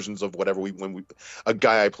 some versions of whatever a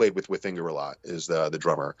guy I played with Inger a lot is the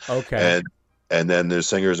drummer. Okay. And then the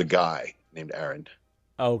singer is a guy named Aaron.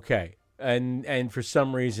 Okay. And for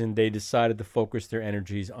some reason, they decided to focus their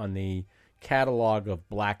energies on the catalog of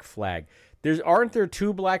Black Flag. Aren't there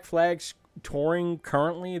 2 Black Flags touring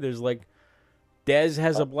currently? There's like Dez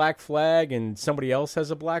has a Black Flag and somebody else has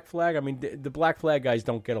a Black Flag. I mean, the Black Flag guys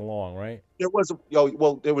don't get along, right? There was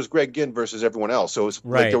there was Greg Ginn versus everyone else. So it was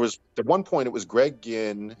Right. like there was at one point it was Greg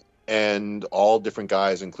Ginn and all different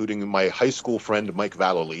guys, including my high school friend Mike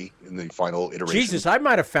Vallerly in the final iteration. Jesus, I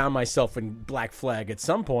might have found myself in Black Flag at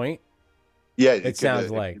some point. Yeah, It sounds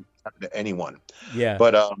like. to anyone. Yeah.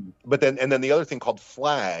 But then the other thing called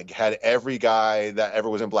Flag had every guy that ever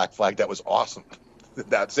was in Black Flag that was awesome.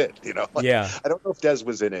 That's it, you know. Like, Yeah. I don't know if Dez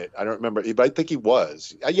was in it. I don't remember, but I think he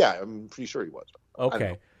was. Yeah, I'm pretty sure he was.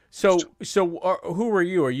 Okay. So who are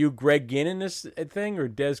you? Are you Greg Ginn in this thing or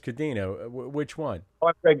Dez Cadino? Which one? Oh,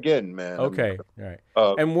 I'm Greg Ginn, man. Okay, all right.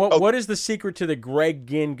 And what is the secret to the Greg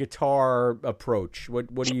Ginn guitar approach?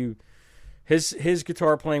 What do you? His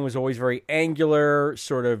guitar playing was always very angular,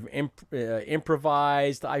 sort of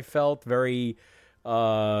improvised. I felt very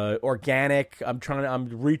organic. I'm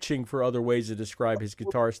reaching for other ways to describe his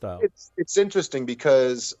guitar style. It's interesting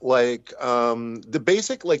because the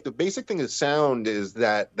basic thing of sound is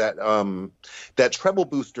that treble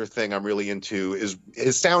booster thing I'm really into. Is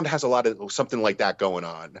his sound has a lot of something like that going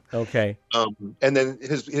on. Okay. And then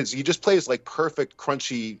he just plays like perfect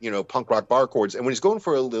crunchy, punk rock bar chords. And when he's going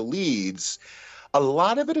for the leads, a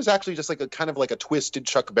lot of it is actually just like a kind of like a twisted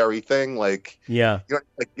Chuck Berry thing. Like, yeah,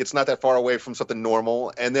 like it's not that far away from something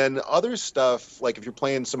normal. And then other stuff, like if you're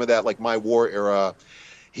playing some of that, like My War era,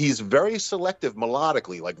 he's very selective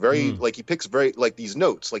melodically, like like he picks like these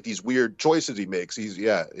notes, like these weird choices he makes.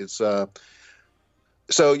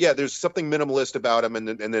 So yeah, there's something minimalist about him.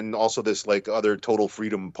 And then also this like other total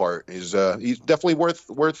freedom part is, he's definitely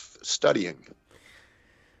worth studying.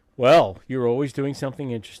 Well, you're always doing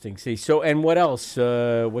something interesting. See, so and what else?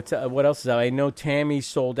 What else is out? I know Tammy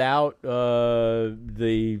sold out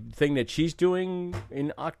the thing that she's doing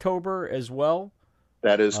in October as well.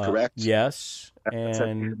 That is correct. Yes,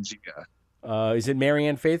 and is it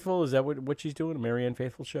Marianne Faithful? Is that what she's doing? A Marianne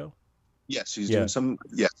Faithful show? Yes, she's doing some.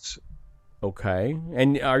 Yes. Okay,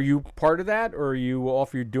 and are you part of that, or are you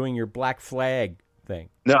off? You're doing your Black Flag thing?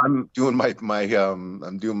 No, I'm doing my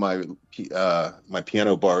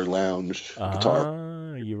piano bar lounge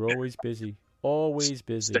guitar. You're always busy. Always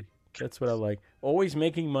busy. That's what I like. Always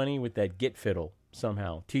making money with that git fiddle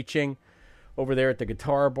somehow. Teaching over there at the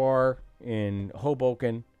guitar bar in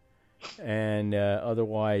Hoboken, and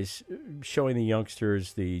otherwise showing the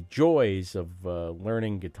youngsters the joys of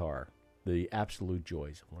learning guitar, the absolute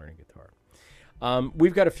joys of learning guitar.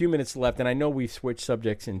 We've got a few minutes left, and I know we've switched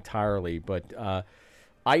subjects entirely, but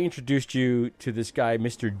I introduced you to this guy,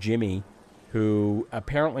 Mr. Jimmy, who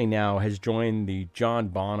apparently now has joined the John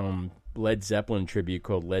Bonham Led Zeppelin tribute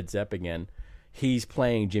called Led Zepp again. He's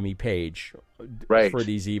playing Jimmy Page for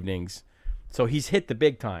these evenings. So he's hit the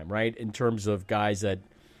big time, right, in terms of guys that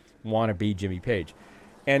want to be Jimmy Page.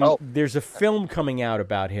 And there's a film coming out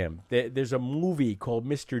about him. There's a movie called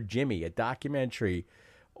Mr. Jimmy, a documentary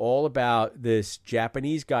all about this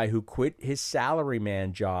Japanese guy who quit his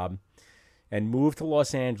salaryman job and moved to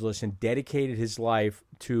Los Angeles and dedicated his life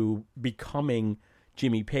to becoming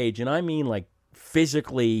Jimmy Page. And I mean like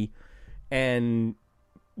physically and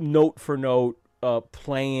note for note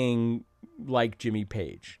playing like Jimmy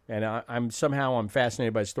Page. And I'm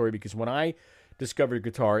fascinated by the story because when I discovered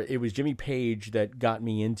guitar, it was Jimmy Page that got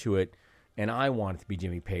me into it. And I wanted to be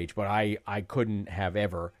Jimmy Page, but I couldn't have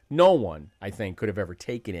ever, no one, I think, could have ever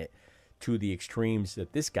taken it to the extremes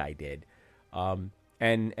that this guy did. And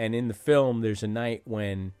in the film, there's a night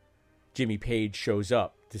when Jimmy Page shows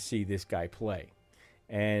up to see this guy play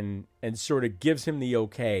and sort of gives him the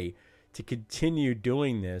okay to continue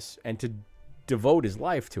doing this and to devote his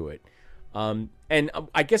life to it. And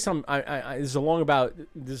I guess this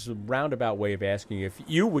is a roundabout way of asking you if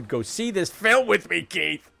you would go see this film with me,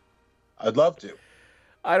 Keith. I'd love to.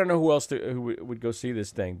 I don't know who else who would go see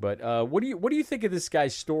this thing, but what do you think of this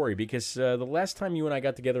guy's story? Because the last time you and I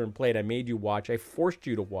got together and played, I made you watch. I forced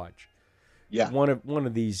you to watch. Yeah. One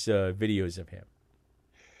of these videos of him.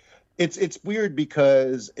 It's weird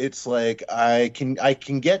because it's like I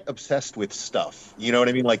can get obsessed with stuff. You know what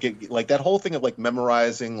I mean? Like that whole thing of like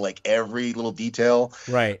memorizing like every little detail.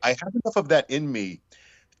 Right. I have enough of that in me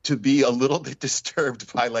to be a little bit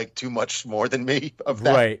disturbed by like too much more than me of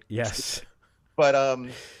that. Right. Yes. But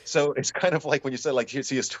so it's kind of like when you said like you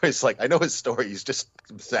see his story, it's like I know his story. He's just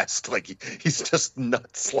obsessed. Like he's just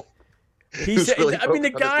nuts. Like, really the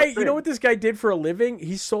guy. You know what this guy did for a living?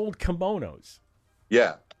 He sold kimonos.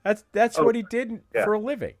 Yeah. That's what he did for a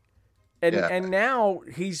living, and now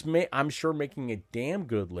he's I'm sure making a damn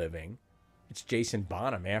good living It's Jason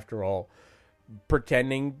Bonham, after all,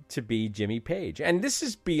 pretending to be Jimmy Page. And this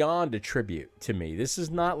is beyond a tribute to me. This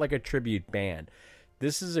is not like a tribute band.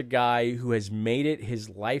 This is a guy who has made it his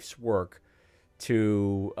life's work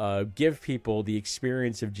to give people the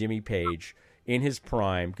experience of Jimmy Page in his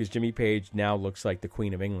prime, because Jimmy Page now looks like the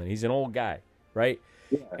Queen of England. He's an old guy, right?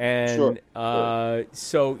 Yeah, and sure.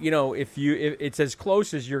 So, if it's as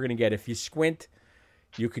close as you're going to get. If you squint,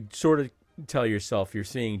 you could sort of tell yourself you're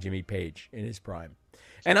seeing Jimmy Page in his prime.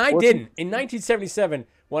 And I didn't. In 1977,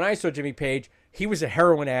 when I saw Jimmy Page, he was a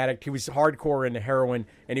heroin addict. He was hardcore into heroin,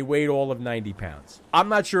 and he weighed all of 90 pounds. I'm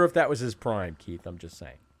not sure if that was his prime, Keith. I'm just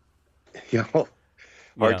saying. Hard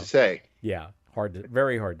to say. Yeah,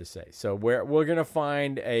 very hard to say. So we're going to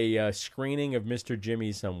find a screening of Mr.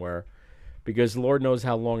 Jimmy somewhere, because Lord knows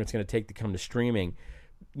how long it's going to take to come to streaming.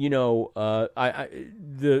 The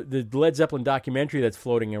Led Zeppelin documentary that's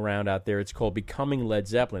floating around out there, it's called Becoming Led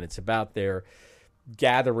Zeppelin. It's about their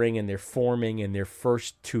gathering and their forming in their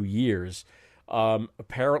first 2 years.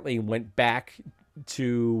 Apparently went back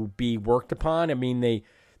to be worked upon. I mean,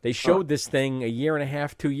 they showed this thing a year and a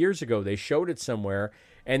half, 2 years ago. They showed it somewhere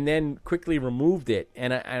and then quickly removed it.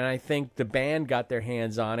 And I think the band got their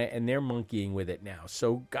hands on it, and they're monkeying with it now.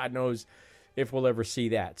 So God knows if we'll ever see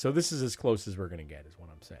that. So this is as close as we're going to get, is what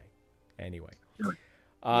I'm saying. Anyway.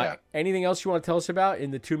 Anything else you want to tell us about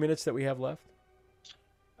in the 2 minutes that we have left?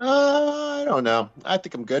 I don't know. I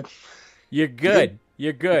think I'm good. You're good.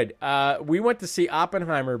 You're good. We went to see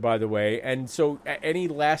Oppenheimer, by the way. And so any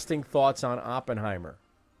lasting thoughts on Oppenheimer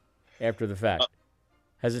after the fact?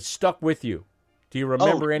 Has it stuck with you? Do you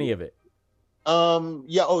remember any of it?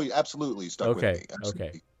 Yeah. Oh, absolutely. Stuck with me. Absolutely.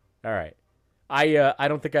 Okay. All right. I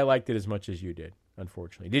don't think I liked it as much as you did,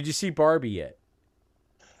 unfortunately. Did you see Barbie yet?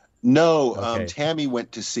 No. Okay. Tammy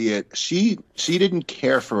went to see it. She didn't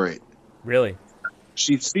care for it. Really?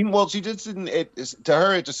 She just didn't. To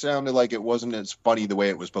her, it just sounded like it wasn't as funny the way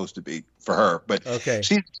it was supposed to be for her. But okay.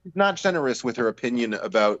 She's not generous with her opinion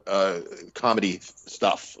about comedy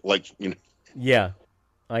stuff. Yeah,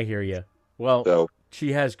 I hear you. Well,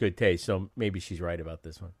 she has good taste, so maybe she's right about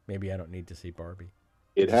this one. Maybe I don't need to see Barbie.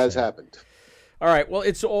 It has happened. All right. Well,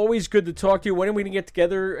 it's always good to talk to you. When are we going to get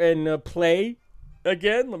together and play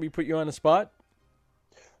again? Let me put you on the spot.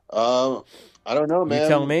 I don't know, man. You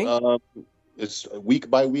tell me. It's week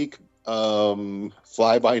by week,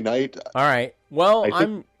 fly by night. All right. Well,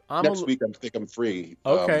 next week I think I'm free.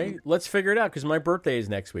 Okay, let's figure it out, because my birthday is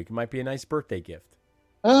next week. It might be a nice birthday gift.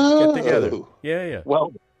 Get together. Yeah.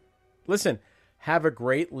 Well, listen, have a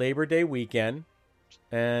great Labor Day weekend,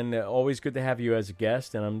 and always good to have you as a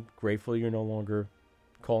guest. And I'm grateful you're no longer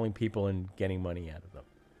calling people and getting money out of them.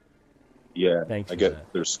 Yeah, thanks. I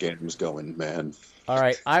get there's scams going, man. All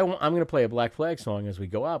right, I'm going to play a Black Flag song as we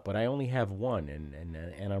go out, but I only have one,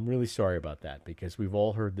 and I'm really sorry about that, because we've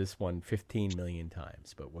all heard this one 15 million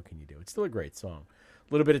times. But what can you do? It's still a great song.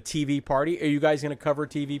 A little bit of TV Party. Are you guys going to cover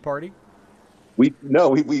TV Party? We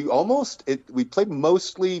played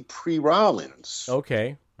mostly pre-Rollins.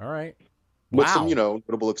 Okay, all right. With some,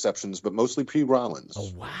 notable exceptions, but mostly pre-Rollins. Oh,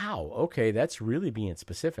 wow. Okay, that's really being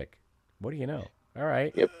specific. What do you know? All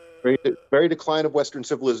right. Yep. Very decline of Western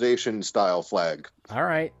civilization style flag. All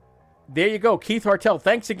right. There you go. Keith Hartel.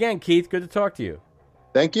 Thanks again, Keith. Good to talk to you.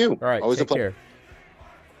 Thank you. All right. Always take care.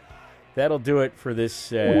 That'll do it for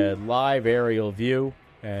this live aerial view.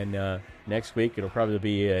 And next week, it'll probably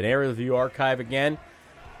be an aerial view archive again.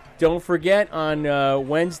 Don't forget on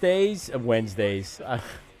Wednesdays. What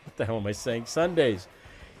the hell am I saying? Sundays.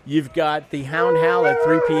 You've got the Hound Howl at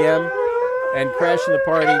 3 p.m. and Crashing the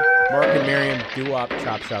Party. Mark and Miriam, Doo-Wop,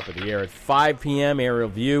 Chop Shop of the Air at 5 p.m. Aerial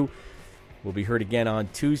View will be heard again on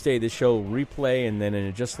Tuesday. The show will replay, and then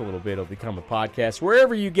in just a little bit, it'll become a podcast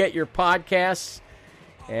wherever you get your podcasts.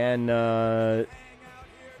 And that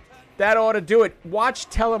ought to do it. Watch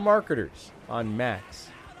Telemarketers on Max.